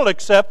God will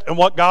accept and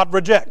what God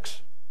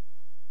rejects.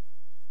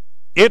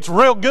 It's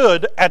real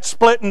good at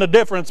splitting the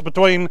difference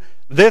between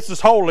this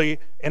is holy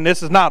and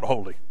this is not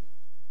holy.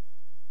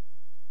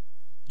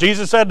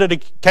 Jesus said that he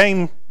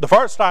came the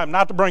first time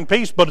not to bring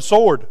peace but a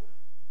sword.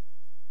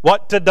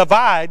 To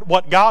divide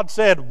what God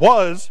said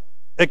was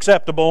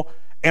acceptable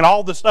and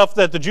all the stuff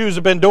that the Jews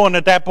have been doing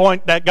at that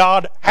point that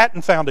God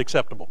hadn't found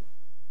acceptable.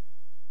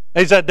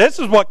 He said this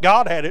is what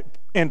God had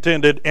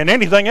intended, and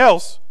anything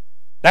else,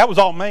 that was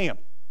all man.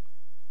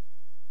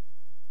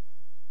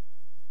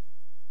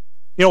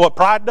 You know what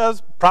pride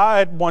does?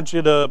 Pride wants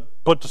you to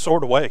put the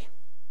sword away.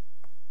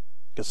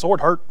 Because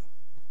sword hurt.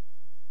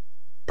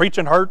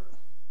 Preaching hurt.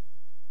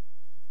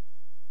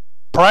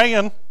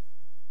 Praying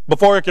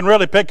before it can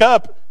really pick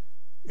up.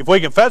 If we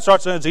confess our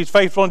sins, he's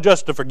faithful and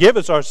just to forgive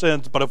us our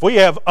sins. But if we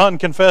have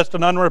unconfessed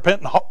and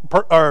unrepentant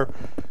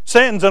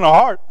sins in our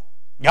heart,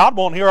 God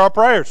won't hear our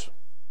prayers.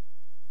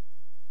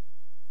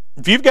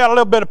 If you've got a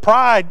little bit of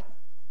pride,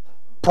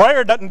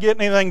 prayer doesn't get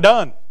anything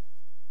done.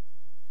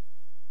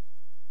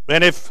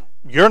 And if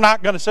you're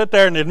not going to sit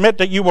there and admit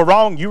that you were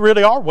wrong, you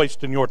really are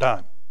wasting your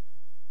time.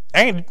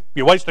 And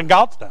you're wasting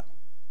God's time.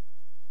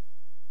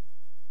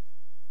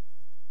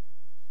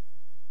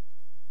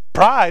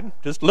 Pride,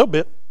 just a little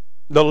bit.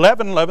 The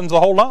leaven leavens the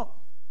whole lump.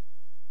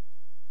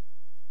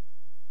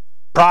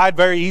 Pride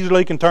very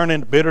easily can turn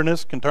into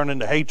bitterness, can turn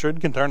into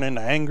hatred, can turn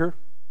into anger.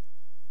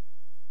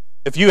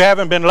 If you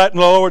haven't been letting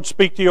the Lord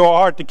speak to your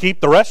heart to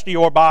keep the rest of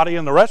your body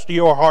and the rest of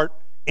your heart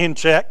in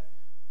check,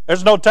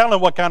 there's no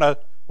telling what kind of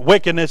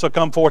wickedness will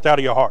come forth out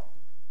of your heart.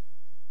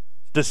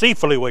 It's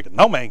deceitfully wicked.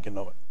 No man can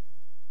know it.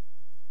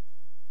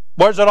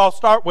 Where does it all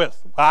start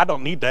with? Well, I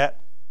don't need that.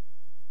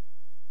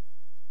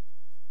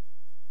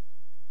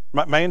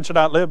 Man should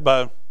not live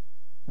by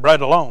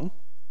bread alone,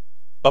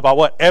 but by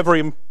what?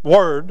 Every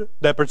word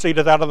that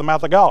proceedeth out of the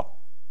mouth of God.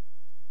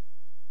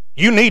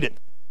 You need it.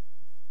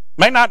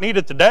 May not need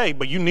it today,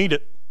 but you need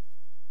it.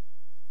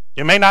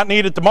 You may not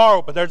need it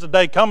tomorrow, but there's a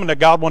day coming that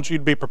God wants you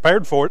to be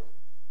prepared for it.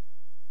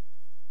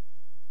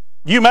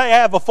 You may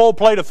have a full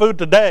plate of food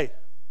today,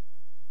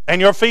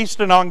 and you're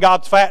feasting on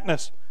God's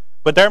fatness,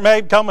 but there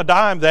may come a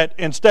time that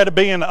instead of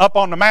being up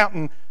on the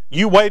mountain,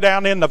 you way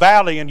down in the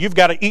valley, and you've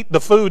got to eat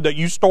the food that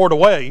you stored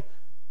away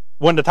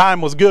when the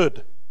time was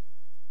good.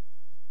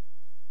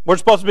 We're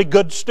supposed to be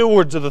good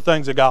stewards of the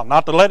things of God,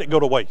 not to let it go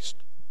to waste.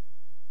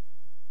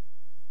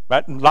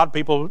 Right? And a lot of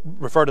people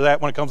refer to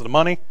that when it comes to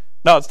money.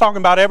 No, it's talking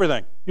about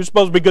everything. You're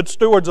supposed to be good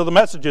stewards of the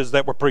messages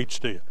that were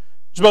preached to you.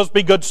 You're supposed to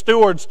be good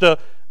stewards to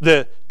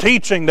the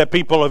teaching that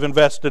people have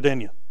invested in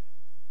you.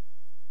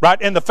 Right?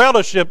 And the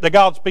fellowship that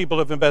God's people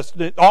have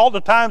invested in. All the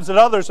times that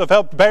others have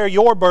helped bear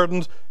your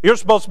burdens, you're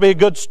supposed to be a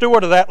good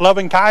steward of that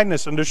loving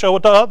kindness and to show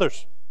it to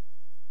others.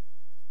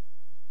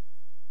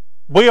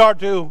 We are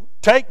to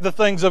take the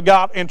things of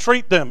God and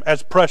treat them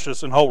as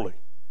precious and holy.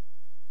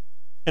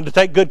 And to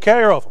take good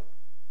care of them.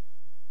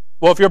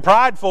 Well, if you're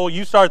prideful,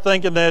 you start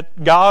thinking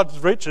that God's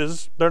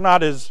riches, they're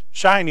not as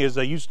shiny as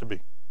they used to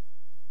be.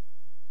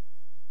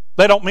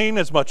 They don't mean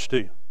as much to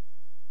you.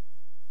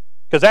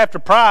 Because after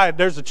pride,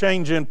 there's a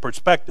change in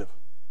perspective.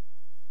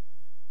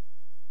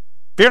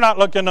 If you're not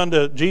looking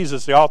unto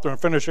Jesus, the author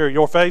and finisher of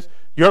your faith,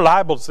 you're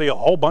liable to see a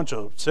whole bunch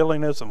of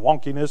silliness and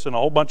wonkiness and a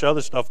whole bunch of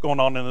other stuff going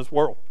on in this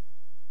world.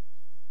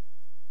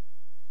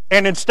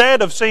 And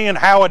instead of seeing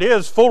how it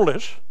is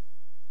foolish,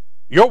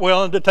 you're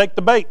willing to take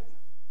the bait.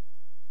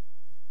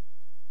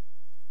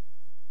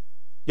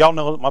 Y'all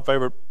know that my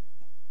favorite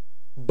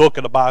book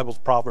of the Bible is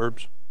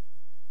Proverbs.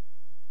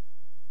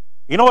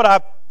 You know what I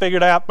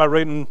figured out by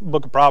reading the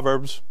book of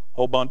Proverbs a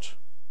whole bunch?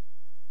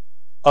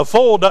 A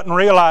fool doesn't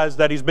realize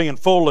that he's being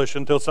foolish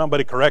until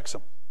somebody corrects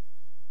him.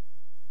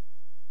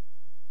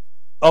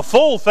 A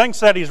fool thinks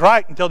that he's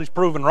right until he's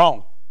proven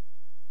wrong.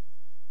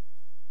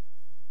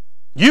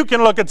 You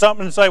can look at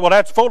something and say, well,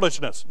 that's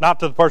foolishness, not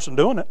to the person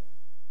doing it.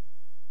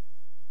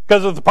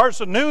 Because if the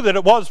person knew that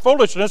it was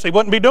foolishness, he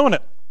wouldn't be doing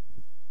it.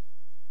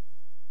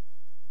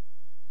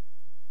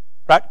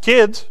 Right?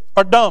 Kids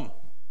are dumb.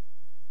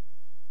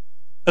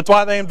 That's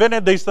why they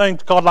invented these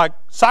things called like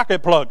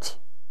socket plugs.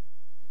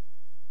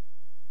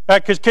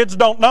 Right? Because kids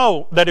don't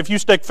know that if you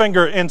stick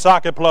finger in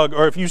socket plug,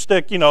 or if you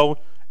stick,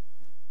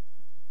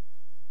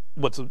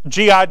 what's a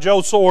G.I.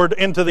 Joe sword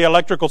into the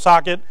electrical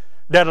socket,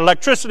 that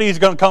electricity is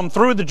going to come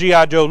through the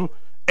G.I. Joe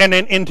and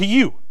then into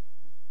you.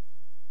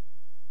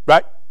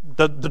 Right?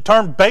 The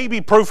term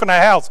baby-proof in a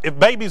house. If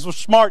babies were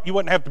smart, you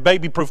wouldn't have to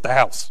baby-proof the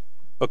house.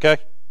 Okay?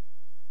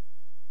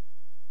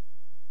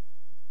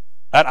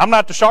 And I'm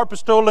not the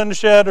sharpest tool in the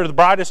shed or the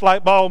brightest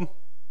light bulb.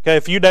 Okay,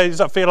 a few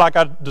days I feel like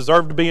I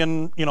deserve to be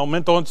in,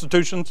 mental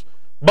institutions.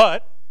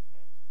 But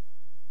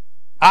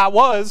I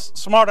was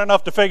smart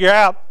enough to figure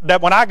out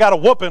that when I got a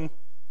whooping,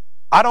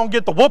 I don't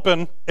get the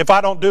whooping if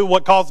I don't do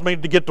what caused me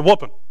to get the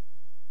whooping.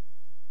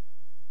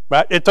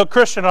 Right? It took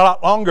Christian a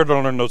lot longer to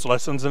learn those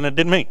lessons than it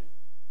did me.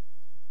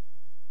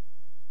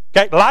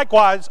 Okay,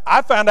 likewise,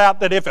 I found out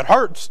that if it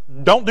hurts,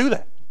 don't do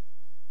that.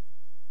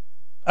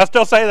 I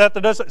still say that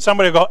to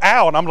somebody will go,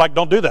 ow, and I'm like,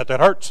 don't do that, that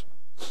hurts.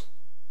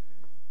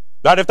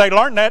 But if they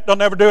learn that, they'll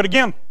never do it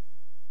again.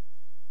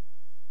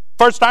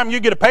 First time you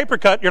get a paper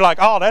cut, you're like,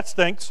 oh, that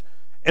stinks.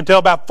 Until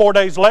about 4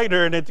 days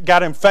later, and it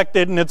got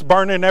infected, and it's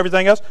burning and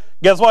everything else.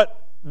 Guess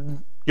what?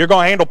 You're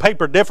going to handle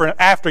paper different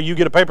after you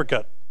get a paper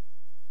cut.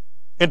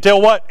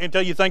 Until what?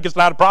 Until you think it's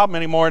not a problem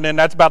anymore, and then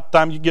that's about the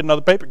time you get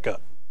another paper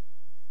cut.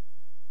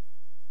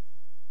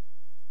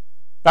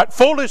 Right?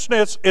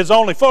 Foolishness is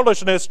only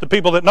foolishness to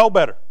people that know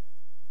better.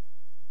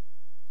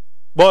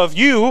 Well, if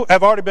you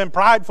have already been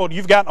prideful,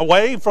 you've gotten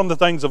away from the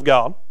things of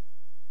God,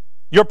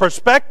 your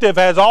perspective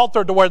has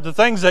altered to where the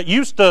things that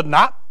used to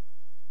not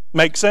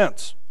make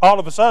sense, all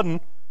of a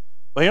sudden,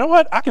 well, you know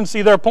what? I can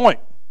see their point.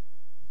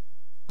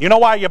 You know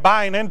why you're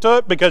buying into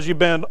it? Because you've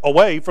been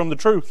away from the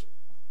truth.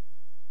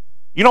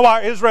 You know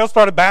why Israel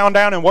started bowing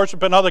down and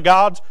worshiping other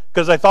gods?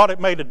 Because they thought it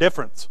made a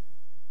difference.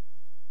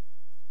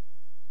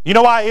 You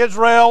know why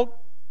Israel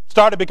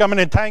started becoming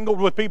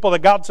entangled with people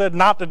that God said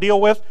not to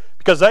deal with?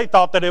 Because they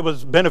thought that it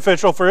was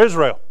beneficial for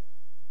Israel.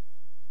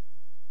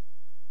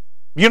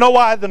 You know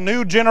why the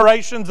new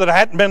generations that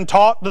hadn't been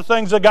taught the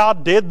things of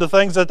God did the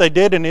things that they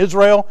did in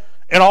Israel,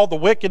 and all the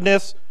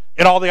wickedness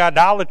and all the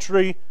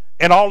idolatry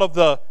and all of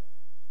the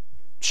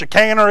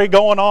chicanery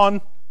going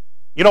on?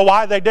 You know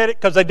why they did it?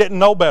 Because they didn't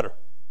know better.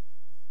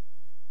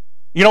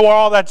 You know where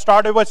all that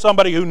started with?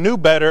 Somebody who knew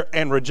better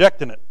and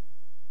rejecting it.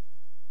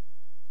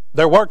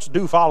 Their works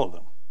do follow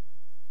them.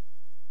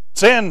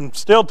 Sin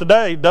still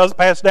today does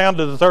pass down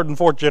to the third and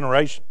fourth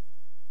generation.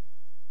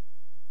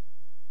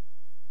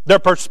 Their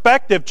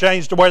perspective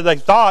changed to where they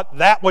thought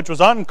that which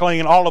was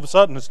unclean all of a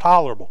sudden is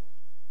tolerable.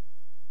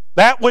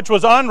 That which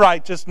was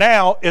unrighteous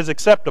now is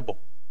acceptable.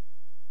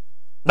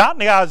 Not in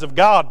the eyes of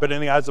God, but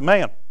in the eyes of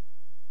man.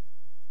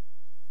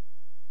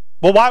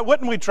 Well, why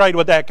wouldn't we trade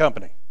with that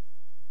company?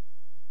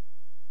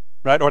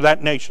 Right? Or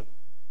that nation?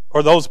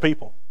 Or those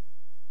people?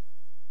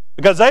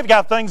 Because they've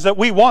got things that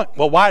we want.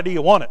 Well, why do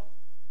you want it?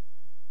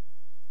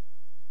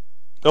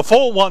 The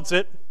fool wants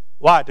it.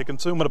 Why? To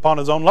consume it upon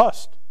his own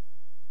lust.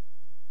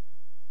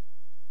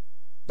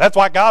 That's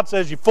why God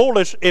says you're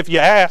foolish if you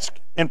ask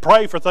and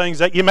pray for things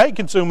that you may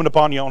consume it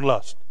upon your own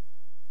lust.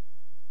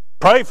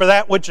 Pray for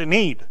that which you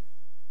need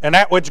and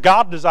that which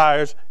God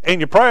desires, and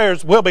your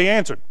prayers will be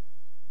answered.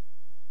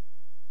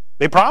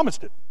 They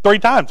promised it 3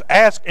 times.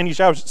 Ask and you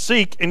shall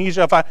seek and you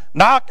shall find.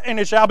 Knock and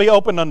it shall be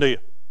opened unto you.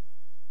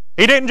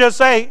 He didn't just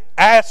say,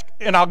 ask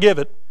and I'll give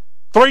it.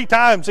 3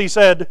 times he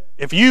said,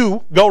 if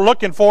you go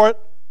looking for it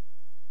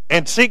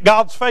and seek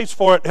God's face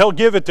for it, he'll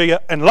give it to you,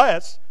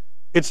 unless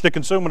it's to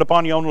consume it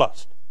upon your own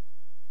lust.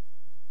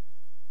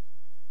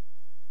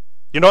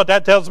 You know what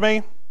that tells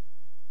me?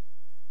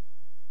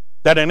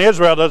 That in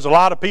Israel there's a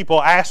lot of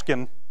people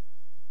asking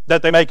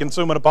that they may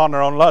consume it upon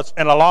their own lust.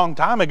 And a long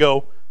time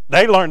ago,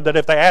 they learned that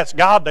if they asked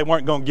God, they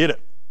weren't going to get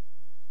it.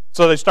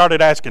 So they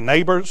started asking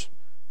neighbors,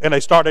 and they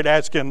started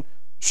asking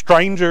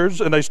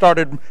strangers, and they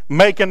started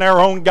making their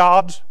own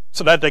gods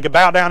so that they could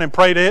bow down and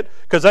pray to it,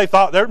 because they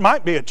thought there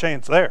might be a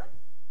chance there.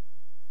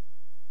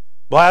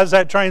 Well, how does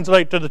that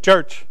translate to the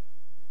church?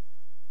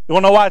 You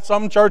want to know why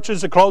some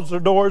churches have closed their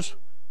doors?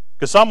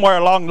 Because somewhere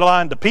along the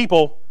line, the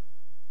people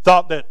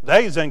thought that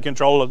they's in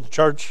control of the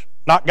church,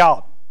 not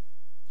God.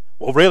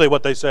 Well, really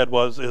what they said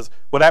was,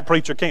 well, that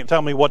preacher can't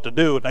tell me what to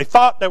do. And they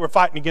thought they were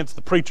fighting against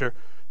the preacher,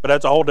 but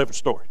that's a whole different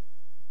story.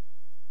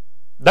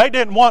 They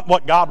didn't want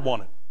what God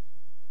wanted,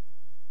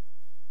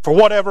 for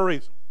whatever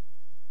reason.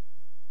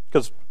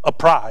 Because of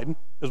pride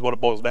is what it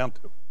boils down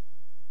to.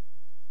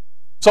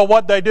 So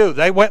what they do,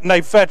 they went and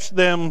they fetched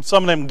them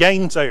some of them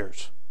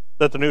gainsayers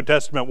that the New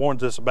Testament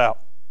warns us about.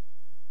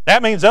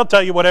 That means they'll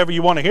tell you whatever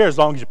you want to hear as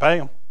long as you pay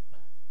them.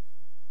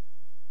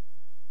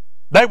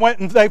 They went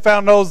and they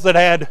found those that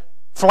had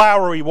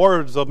flowery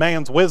words of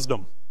man's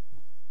wisdom.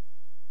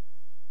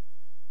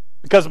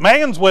 Because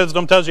man's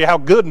wisdom tells you how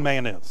good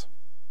man is.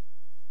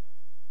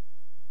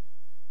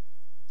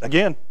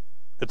 Again,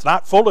 it's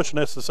not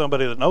foolishness to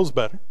somebody that knows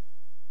better.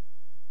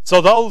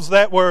 So those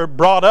that were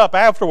brought up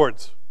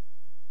afterwards,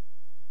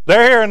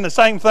 they're hearing the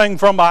same thing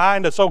from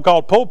behind a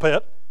so-called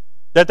pulpit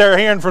that they're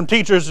hearing from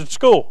teachers at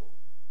school.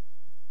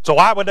 So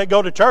why would they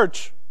go to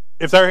church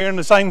if they're hearing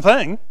the same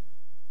thing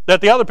that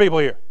the other people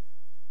hear?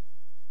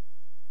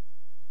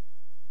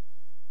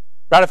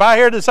 Right? If I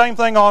hear the same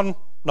thing on,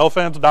 no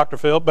offense, Dr.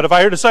 Phil, but if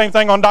I hear the same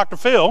thing on Dr.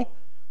 Phil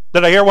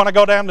that I hear when I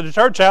go down to the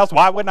church house,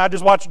 why wouldn't I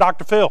just watch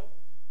Dr. Phil?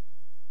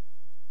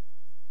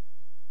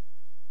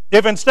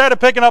 If instead of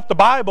picking up the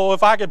Bible,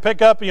 if I could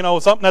pick up,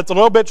 something that's a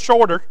little bit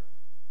shorter,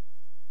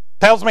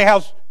 tells me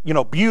how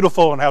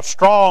beautiful and how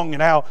strong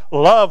and how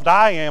loved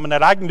I am and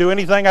that I can do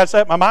anything I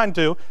set my mind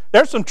to.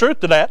 There's some truth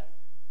to that.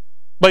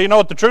 But you know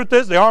what the truth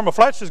is? The arm of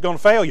flesh is going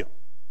to fail you.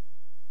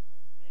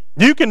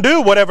 You can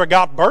do whatever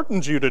God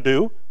burdens you to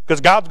do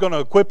because God's going to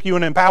equip you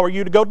and empower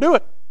you to go do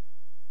it.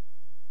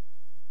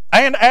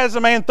 And as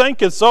a man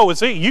thinketh, so is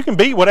he. You can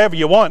be whatever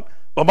you want,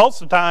 but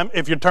most of the time,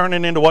 if you're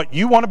turning into what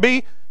you want to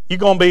be, you're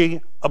going to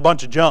be a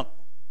bunch of junk.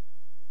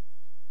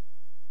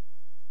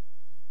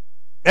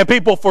 And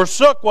people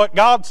forsook what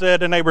God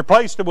said and they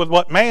replaced it with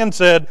what man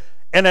said,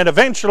 and then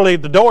eventually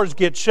the doors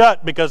get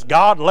shut because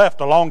God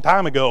left a long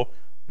time ago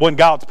when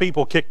God's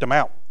people kicked him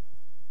out.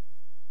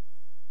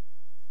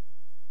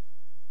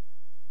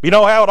 You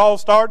know how it all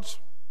starts?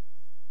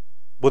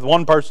 With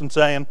one person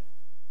saying,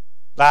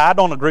 I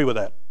don't agree with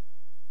that.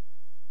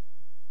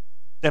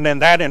 And then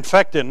that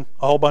infecting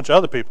a whole bunch of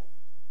other people.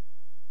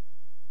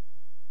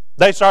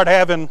 They start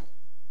having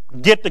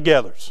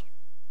get-togethers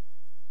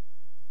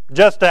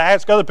just to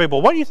ask other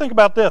people, what do you think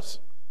about this?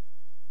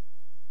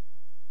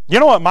 You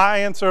know what my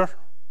answer?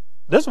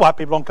 This is why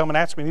people don't come and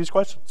ask me these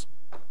questions.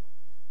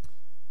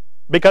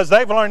 Because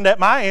they've learned that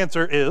my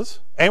answer is,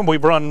 and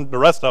we've run the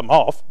rest of them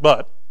off,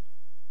 but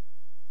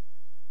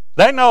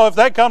they know if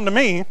they come to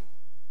me,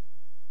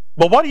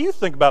 well, what do you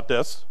think about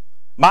this?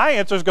 My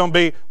answer is going to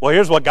be, well,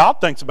 here's what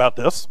God thinks about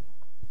this.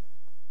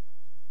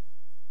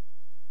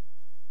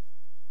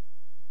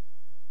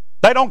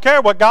 They don't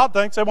care what God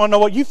thinks. They want to know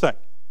what you think.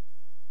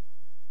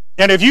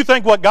 And if you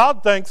think what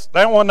God thinks,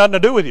 they don't want nothing to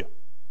do with you.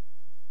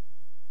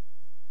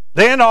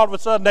 Then all of a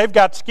sudden they've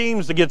got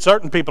schemes to get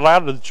certain people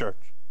out of the church.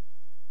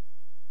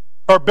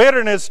 Or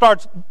bitterness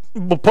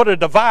will put a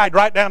divide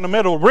right down the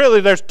middle. Really,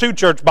 there's two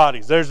church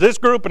bodies. There's this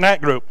group and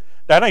that group.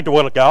 That ain't the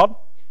will of God.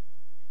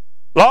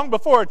 Long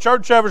before a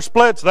church ever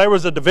splits, there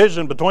was a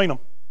division between them.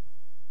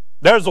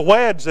 There's a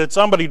wedge that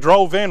somebody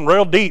drove in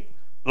real deep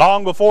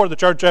long before the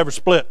church ever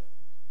split.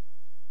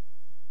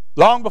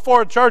 Long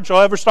before a church will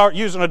ever start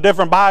using a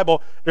different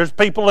Bible, there's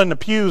people in the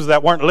pews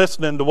that weren't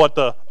listening to what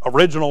the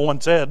original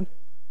one said.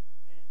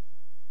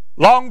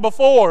 Long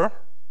before,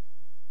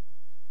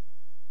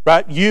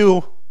 right,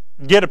 you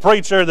get a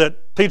preacher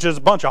that teaches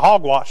a bunch of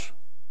hogwash,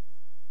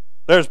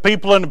 there's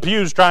people in the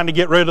pews trying to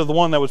get rid of the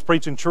one that was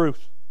preaching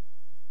truth.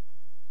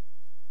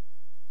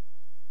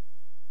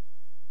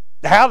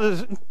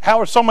 How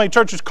are so many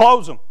churches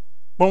closing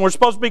when we're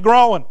supposed to be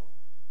growing?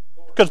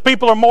 Because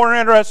people are more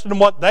interested in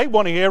what they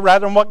want to hear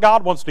rather than what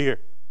God wants to hear.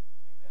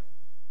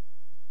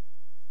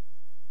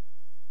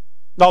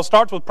 It all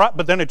starts with pride,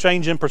 but then a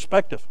change in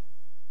perspective.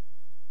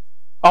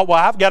 Oh, well,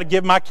 I've got to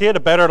give my kid a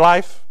better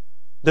life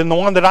than the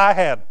one that I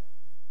had.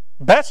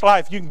 Best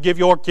life you can give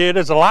your kid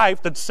is a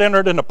life that's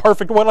centered in the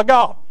perfect will of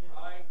God.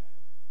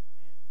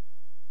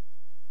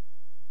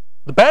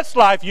 The best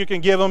life you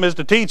can give them is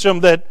to teach them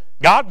that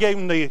God gave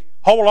them the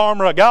whole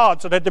armor of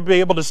God so that they'll be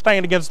able to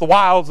stand against the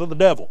wiles of the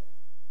devil.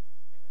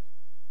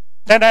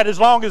 And that as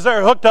long as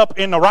they're hooked up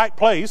in the right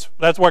place,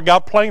 that's where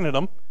God planted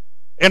them,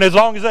 and as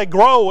long as they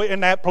grow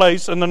in that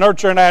place in the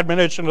nurture and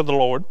admonition of the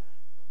Lord,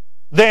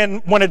 then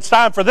when it's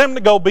time for them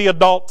to go be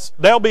adults,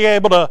 they'll be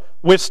able to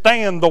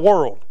withstand the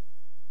world.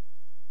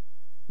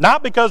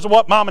 Not because of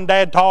what mom and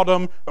dad taught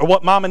them or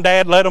what mom and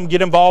dad let them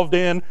get involved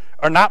in,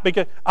 or not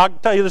because, I'll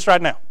tell you this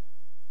right now.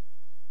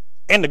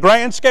 In the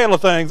grand scale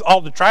of things,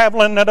 all the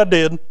traveling that I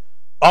did,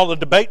 all the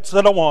debates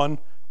that I won,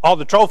 all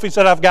the trophies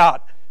that I've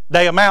got,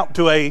 they amount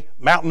to a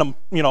mountain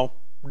of,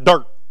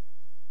 dirt.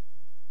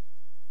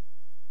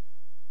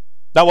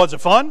 Now, was it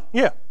fun?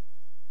 Yeah.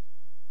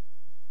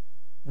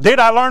 Did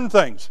I learn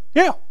things?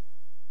 Yeah.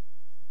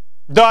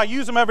 Do I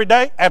use them every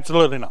day?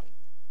 Absolutely not.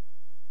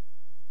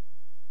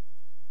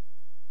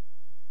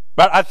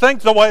 But I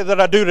think the way that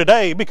I do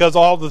today, because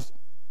all the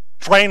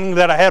training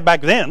that I had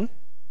back then,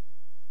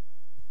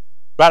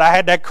 but I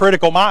had that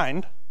critical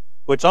mind,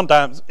 which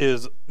sometimes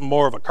is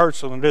more of a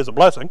curse than it is a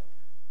blessing.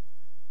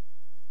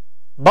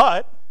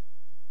 But,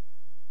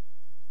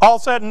 all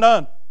said and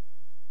done,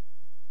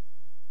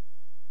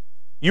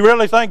 you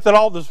really think that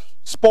all the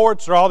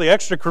sports or all the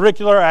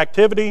extracurricular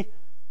activity,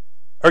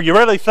 or you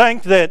really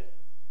think that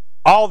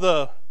all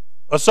the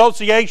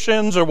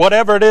associations or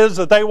whatever it is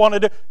that they want to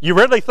do, you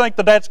really think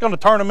that that's going to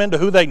turn them into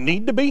who they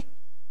need to be?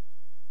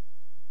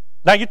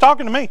 Now, you're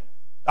talking to me.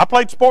 I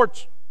played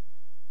sports.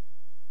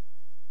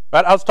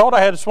 Right? I was told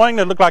I had a swing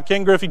that looked like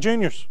Ken Griffey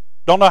Jr.'s.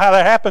 Don't know how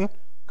that happened,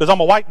 because I'm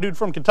a white dude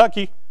from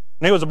Kentucky,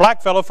 and he was a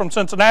black fellow from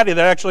Cincinnati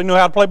that actually knew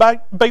how to play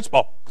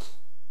baseball.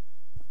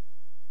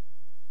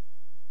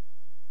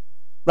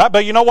 Right?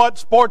 But you know what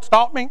sports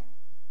taught me?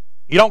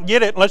 You don't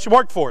get it unless you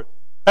work for it.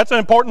 That's an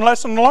important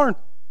lesson to learn.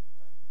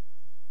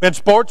 And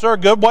sports are a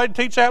good way to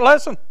teach that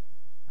lesson.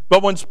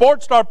 But when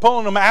sports start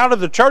pulling them out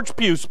of the church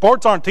pew,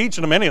 sports aren't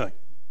teaching them anything.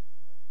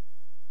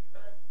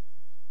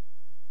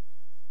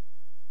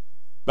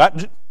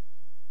 But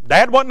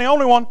Dad wasn't the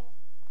only one.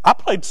 I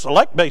played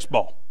select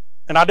baseball,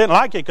 and I didn't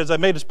like it because they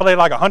made us play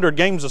like 100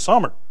 games a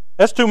summer.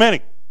 That's too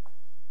many.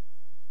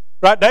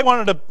 Right? They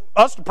wanted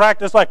us to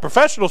practice like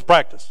professionals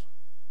practice.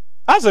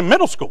 I was in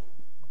middle school.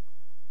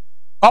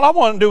 All I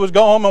wanted to do was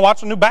go home and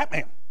watch the new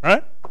Batman,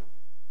 right?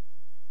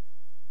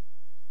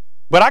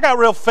 But I got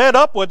real fed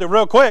up with it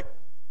real quick.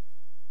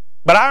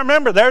 But I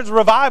remember there's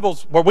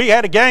revivals where we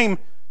had a game.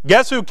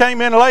 Guess who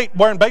came in late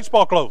wearing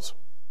baseball clothes?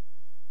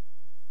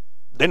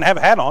 Didn't have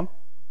a hat on,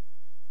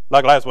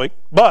 like last week.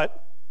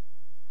 But,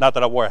 not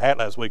that I wore a hat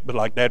last week, but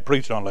like Dad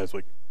preached on last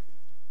week.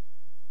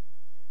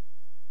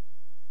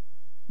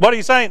 What are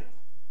you saying?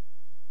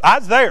 I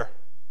was there.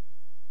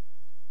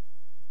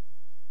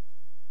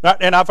 Right?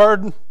 And I've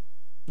heard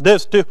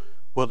this too.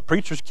 Well, the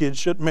preacher's kids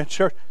shouldn't miss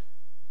church.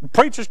 The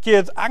preacher's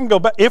kids, I can go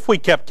back, if we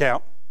kept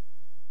count.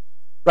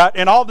 Right?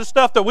 And all the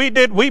stuff that we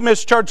did, we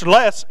missed church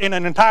less in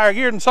an entire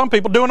year than some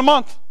people do in a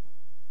month.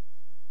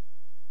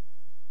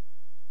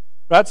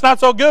 Right? It's not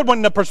so good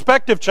when the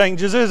perspective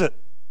changes, is it?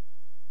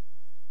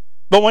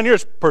 But when your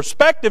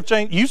perspective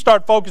changes, you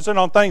start focusing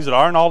on things that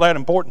aren't all that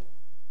important.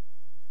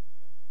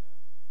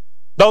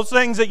 Those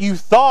things that you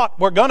thought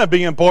were going to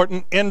be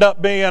important end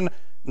up being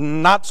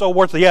not so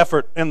worth the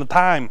effort and the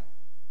time.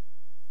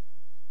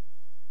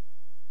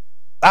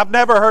 I've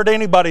never heard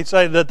anybody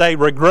say that they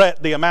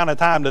regret the amount of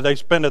time that they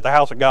spend at the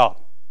house of God,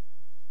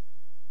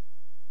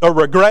 or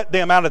regret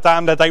the amount of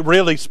time that they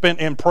really spent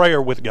in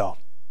prayer with God.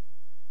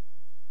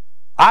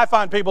 I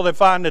find people that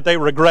find that they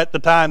regret the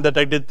time that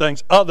they did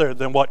things other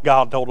than what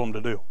God told them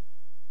to do.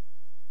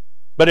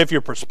 But if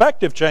your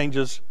perspective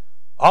changes,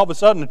 all of a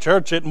sudden the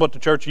church isn't what the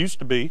church used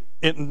to be,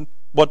 isn't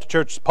what the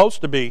church is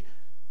supposed to be.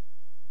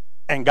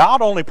 And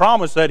God only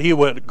promised that He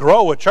would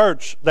grow a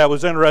church that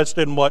was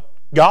interested in what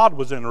God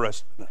was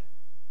interested in.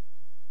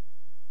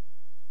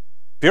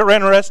 If you're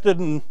interested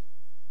in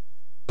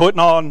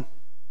putting on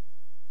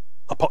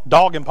a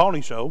dog and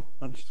pony show,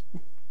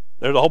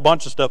 there's a whole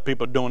bunch of stuff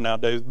people are doing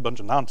nowadays, a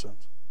bunch of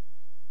nonsense.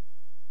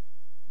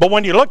 But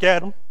when you look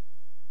at them,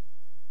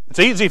 it's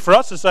easy for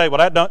us to say, well,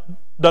 that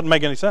doesn't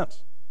make any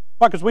sense.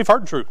 Why? Because we've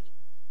heard truth.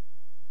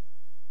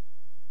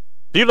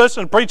 If you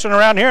listen to preaching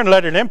around here and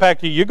let it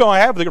impact you, you're going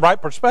to have the right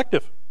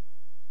perspective.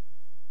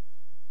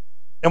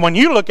 And when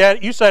you look at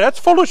it, you say, that's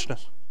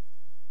foolishness.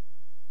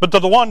 But to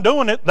the one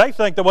doing it, they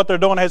think that what they're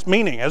doing has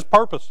meaning, has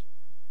purpose.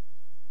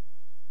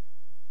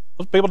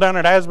 Those people down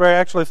at Asbury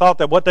actually thought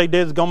that what they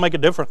did is going to make a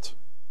difference.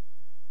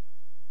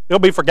 It'll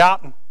be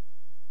forgotten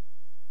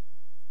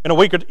in a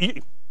week or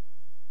two.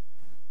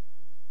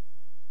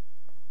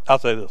 I'll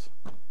say this.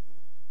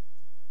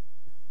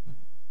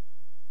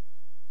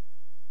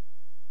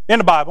 In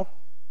the Bible,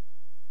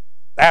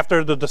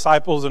 after the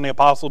disciples and the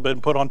apostles had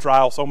been put on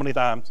trial so many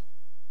times,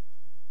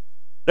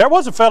 there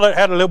was a fellow that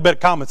had a little bit of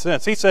common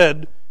sense. He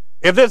said,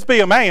 if this be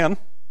a man,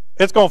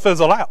 it's going to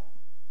fizzle out.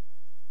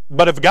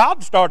 But if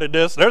God started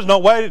this, there's no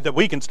way that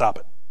we can stop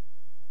it.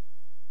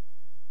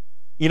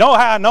 You know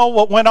how I know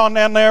what went on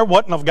down there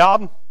wasn't of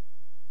God?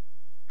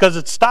 Because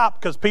it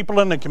stopped because people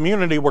in the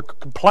community were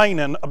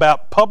complaining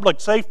about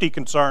public safety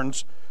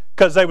concerns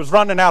because they was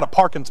running out of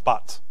parking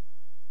spots.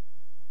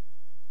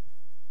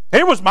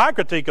 Here was my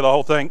critique of the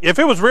whole thing. If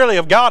it was really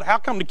of God, how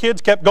come the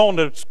kids kept going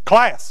to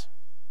class?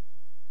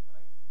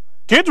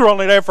 Kids were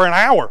only there for an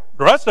hour.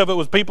 The rest of it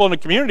was people in the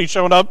community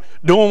showing up,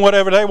 doing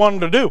whatever they wanted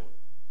to do.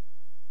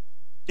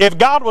 If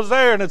God was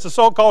there and it's a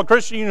so-called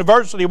Christian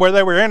university where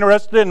they were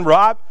interested in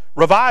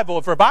revival,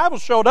 if revival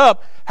showed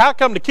up, how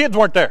come the kids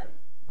weren't there?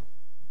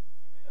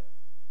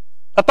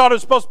 I thought it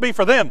was supposed to be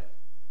for them.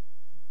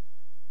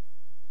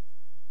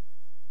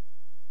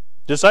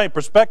 Just saying,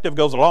 perspective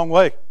goes a long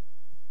way.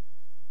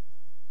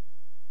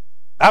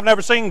 I've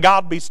never seen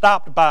God be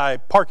stopped by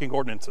parking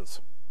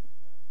ordinances.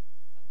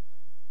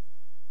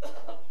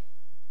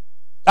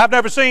 I've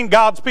never seen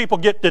God's people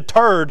get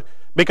deterred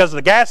because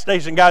the gas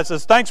station guy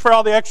says, thanks for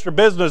all the extra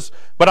business,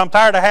 but I'm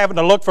tired of having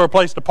to look for a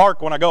place to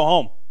park when I go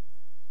home.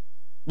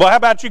 Well, how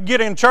about you get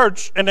in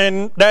church and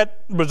then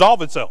that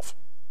resolve itself?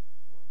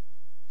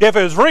 If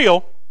it was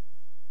real,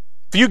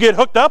 if you get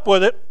hooked up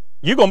with it,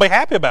 you're going to be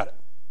happy about it.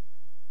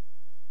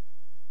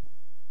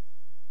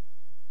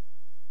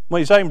 What are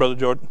you saying, Brother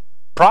Jordan?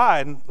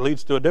 Pride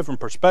leads to a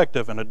different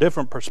perspective, and a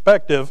different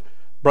perspective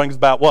brings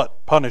about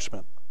what?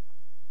 Punishment.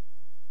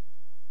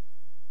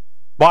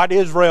 Why did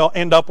Israel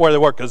end up where they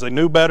were? Because they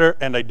knew better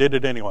and they did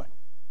it anyway.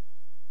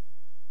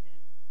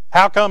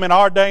 How come in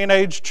our day and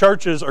age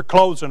churches are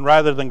closing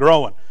rather than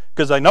growing?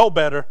 Because they know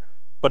better,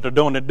 but they're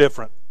doing it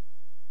different.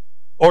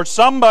 Or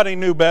somebody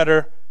knew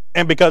better,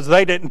 and because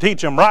they didn't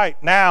teach them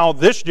right, now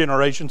this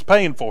generation's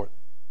paying for it.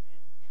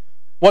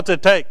 What's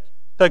it take?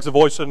 It takes a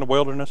voice in the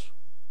wilderness.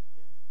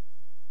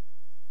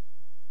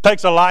 It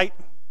takes a light,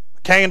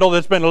 a candle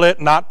that's been lit,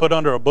 not put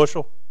under a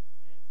bushel.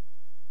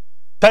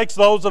 Takes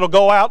those that will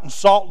go out and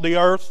salt the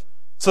earth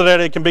so that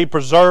it can be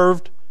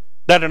preserved,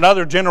 that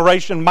another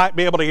generation might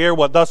be able to hear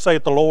what thus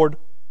saith the Lord.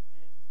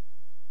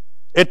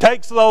 It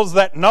takes those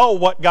that know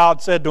what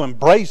God said to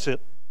embrace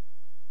it.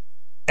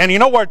 And you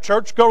know where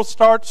church growth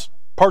starts?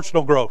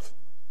 Personal growth.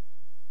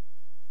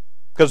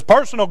 Because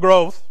personal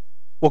growth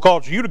will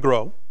cause you to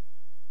grow.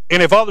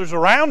 And if others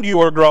around you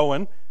are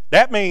growing,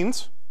 that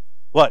means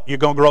what? You're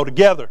going to grow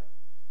together.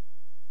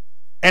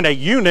 And a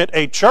unit,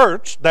 a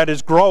church that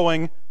is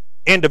growing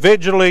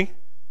individually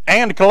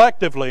and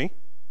collectively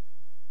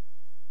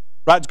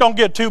Right? It's going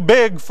to get too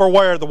big for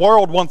where the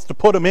world wants to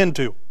put them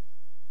into.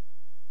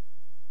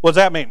 What does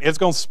that mean? It's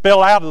going to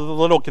spill out of the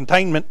little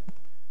containment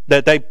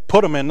that they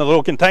put them in, the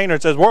little container.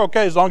 It says, we're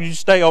okay as long as you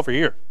stay over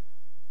here.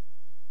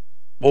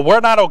 Well, we're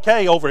not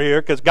okay over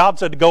here because God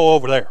said to go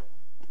over there.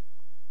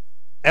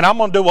 And I'm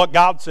going to do what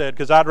God said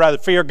because I'd rather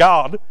fear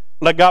God,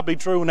 let God be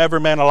true and every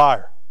man a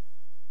liar.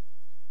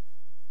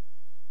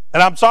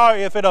 And I'm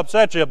sorry if it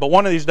upsets you, but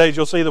one of these days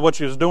you'll see that what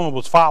she was doing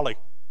was folly.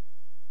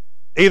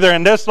 Either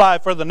in this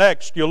life or the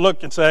next, you'll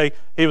look and say,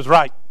 he was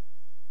right.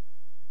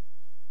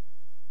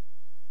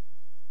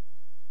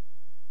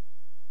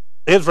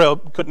 Israel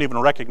couldn't even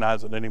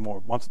recognize it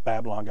anymore. Once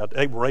Babylon got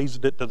there, they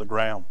razed it to the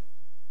ground.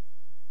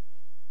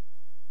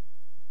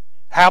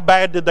 How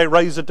bad did they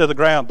raise it to the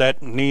ground?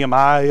 That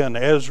Nehemiah and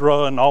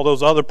Ezra and all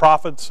those other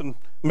prophets and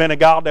men of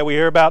God that we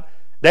hear about,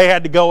 they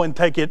had to go and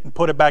take it and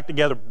put it back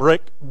together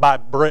brick by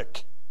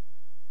brick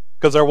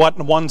because there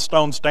wasn't one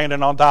stone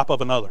standing on top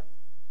of another.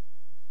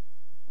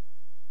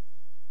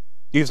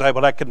 You say,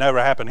 well, that could never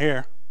happen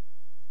here.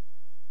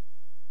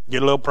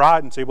 Get a little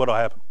pride and see what will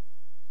happen.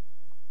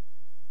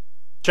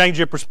 Change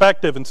your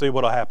perspective and see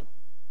what will happen.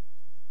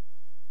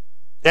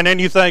 And then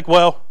you think,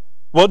 well,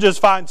 we'll just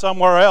find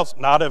somewhere else.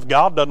 Not if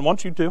God doesn't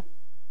want you to.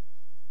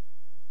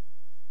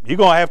 You're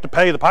going to have to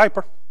pay the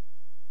piper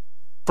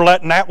for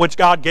letting that which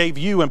God gave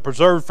you and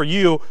preserved for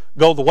you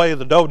go the way of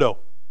the dodo.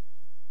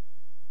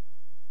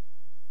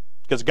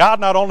 Because God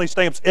not only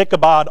stamps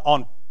Ichabod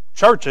on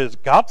churches,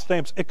 God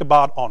stamps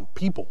Ichabod on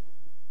people.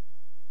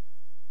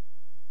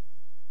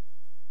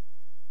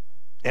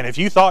 And if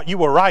you thought you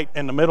were right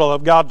in the middle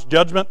of God's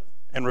judgment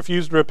and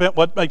refused to repent,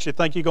 what makes you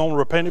think you're going to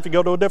repent if you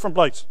go to a different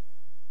place?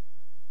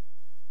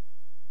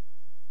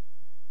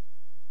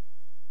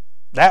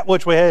 That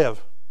which we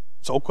have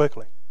so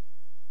quickly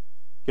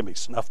can be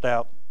snuffed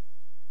out,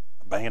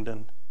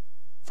 abandoned,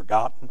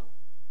 forgotten.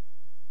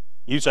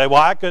 You say,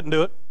 well, I couldn't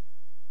do it.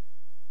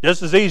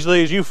 Just as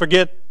easily as you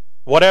forget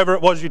whatever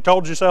it was you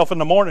told yourself in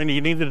the morning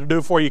you needed to do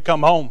before you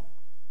come home.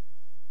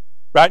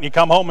 Right? And you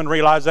come home and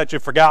realize that you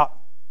forgot.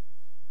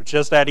 It's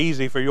just that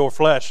easy for your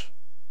flesh,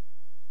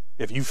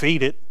 if you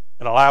feed it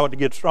and allow it to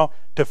get strong,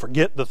 to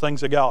forget the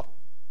things of God.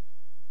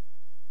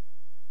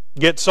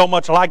 Get so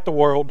much like the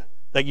world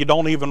that you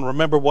don't even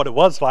remember what it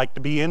was like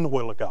to be in the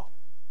will of God.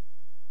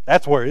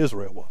 That's where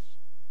Israel was.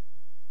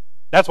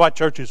 That's why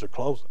churches are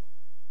closing.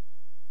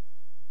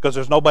 Because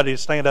there's nobody to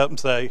stand up and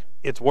say,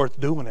 it's worth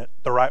doing it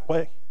the right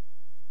way.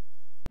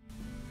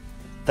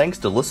 Thanks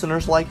to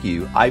listeners like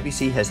you,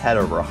 IBC has had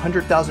over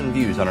 100,000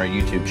 views on our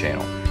YouTube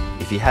channel.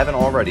 If you haven't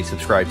already,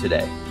 subscribe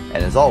today.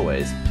 And as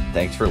always,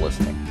 thanks for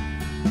listening.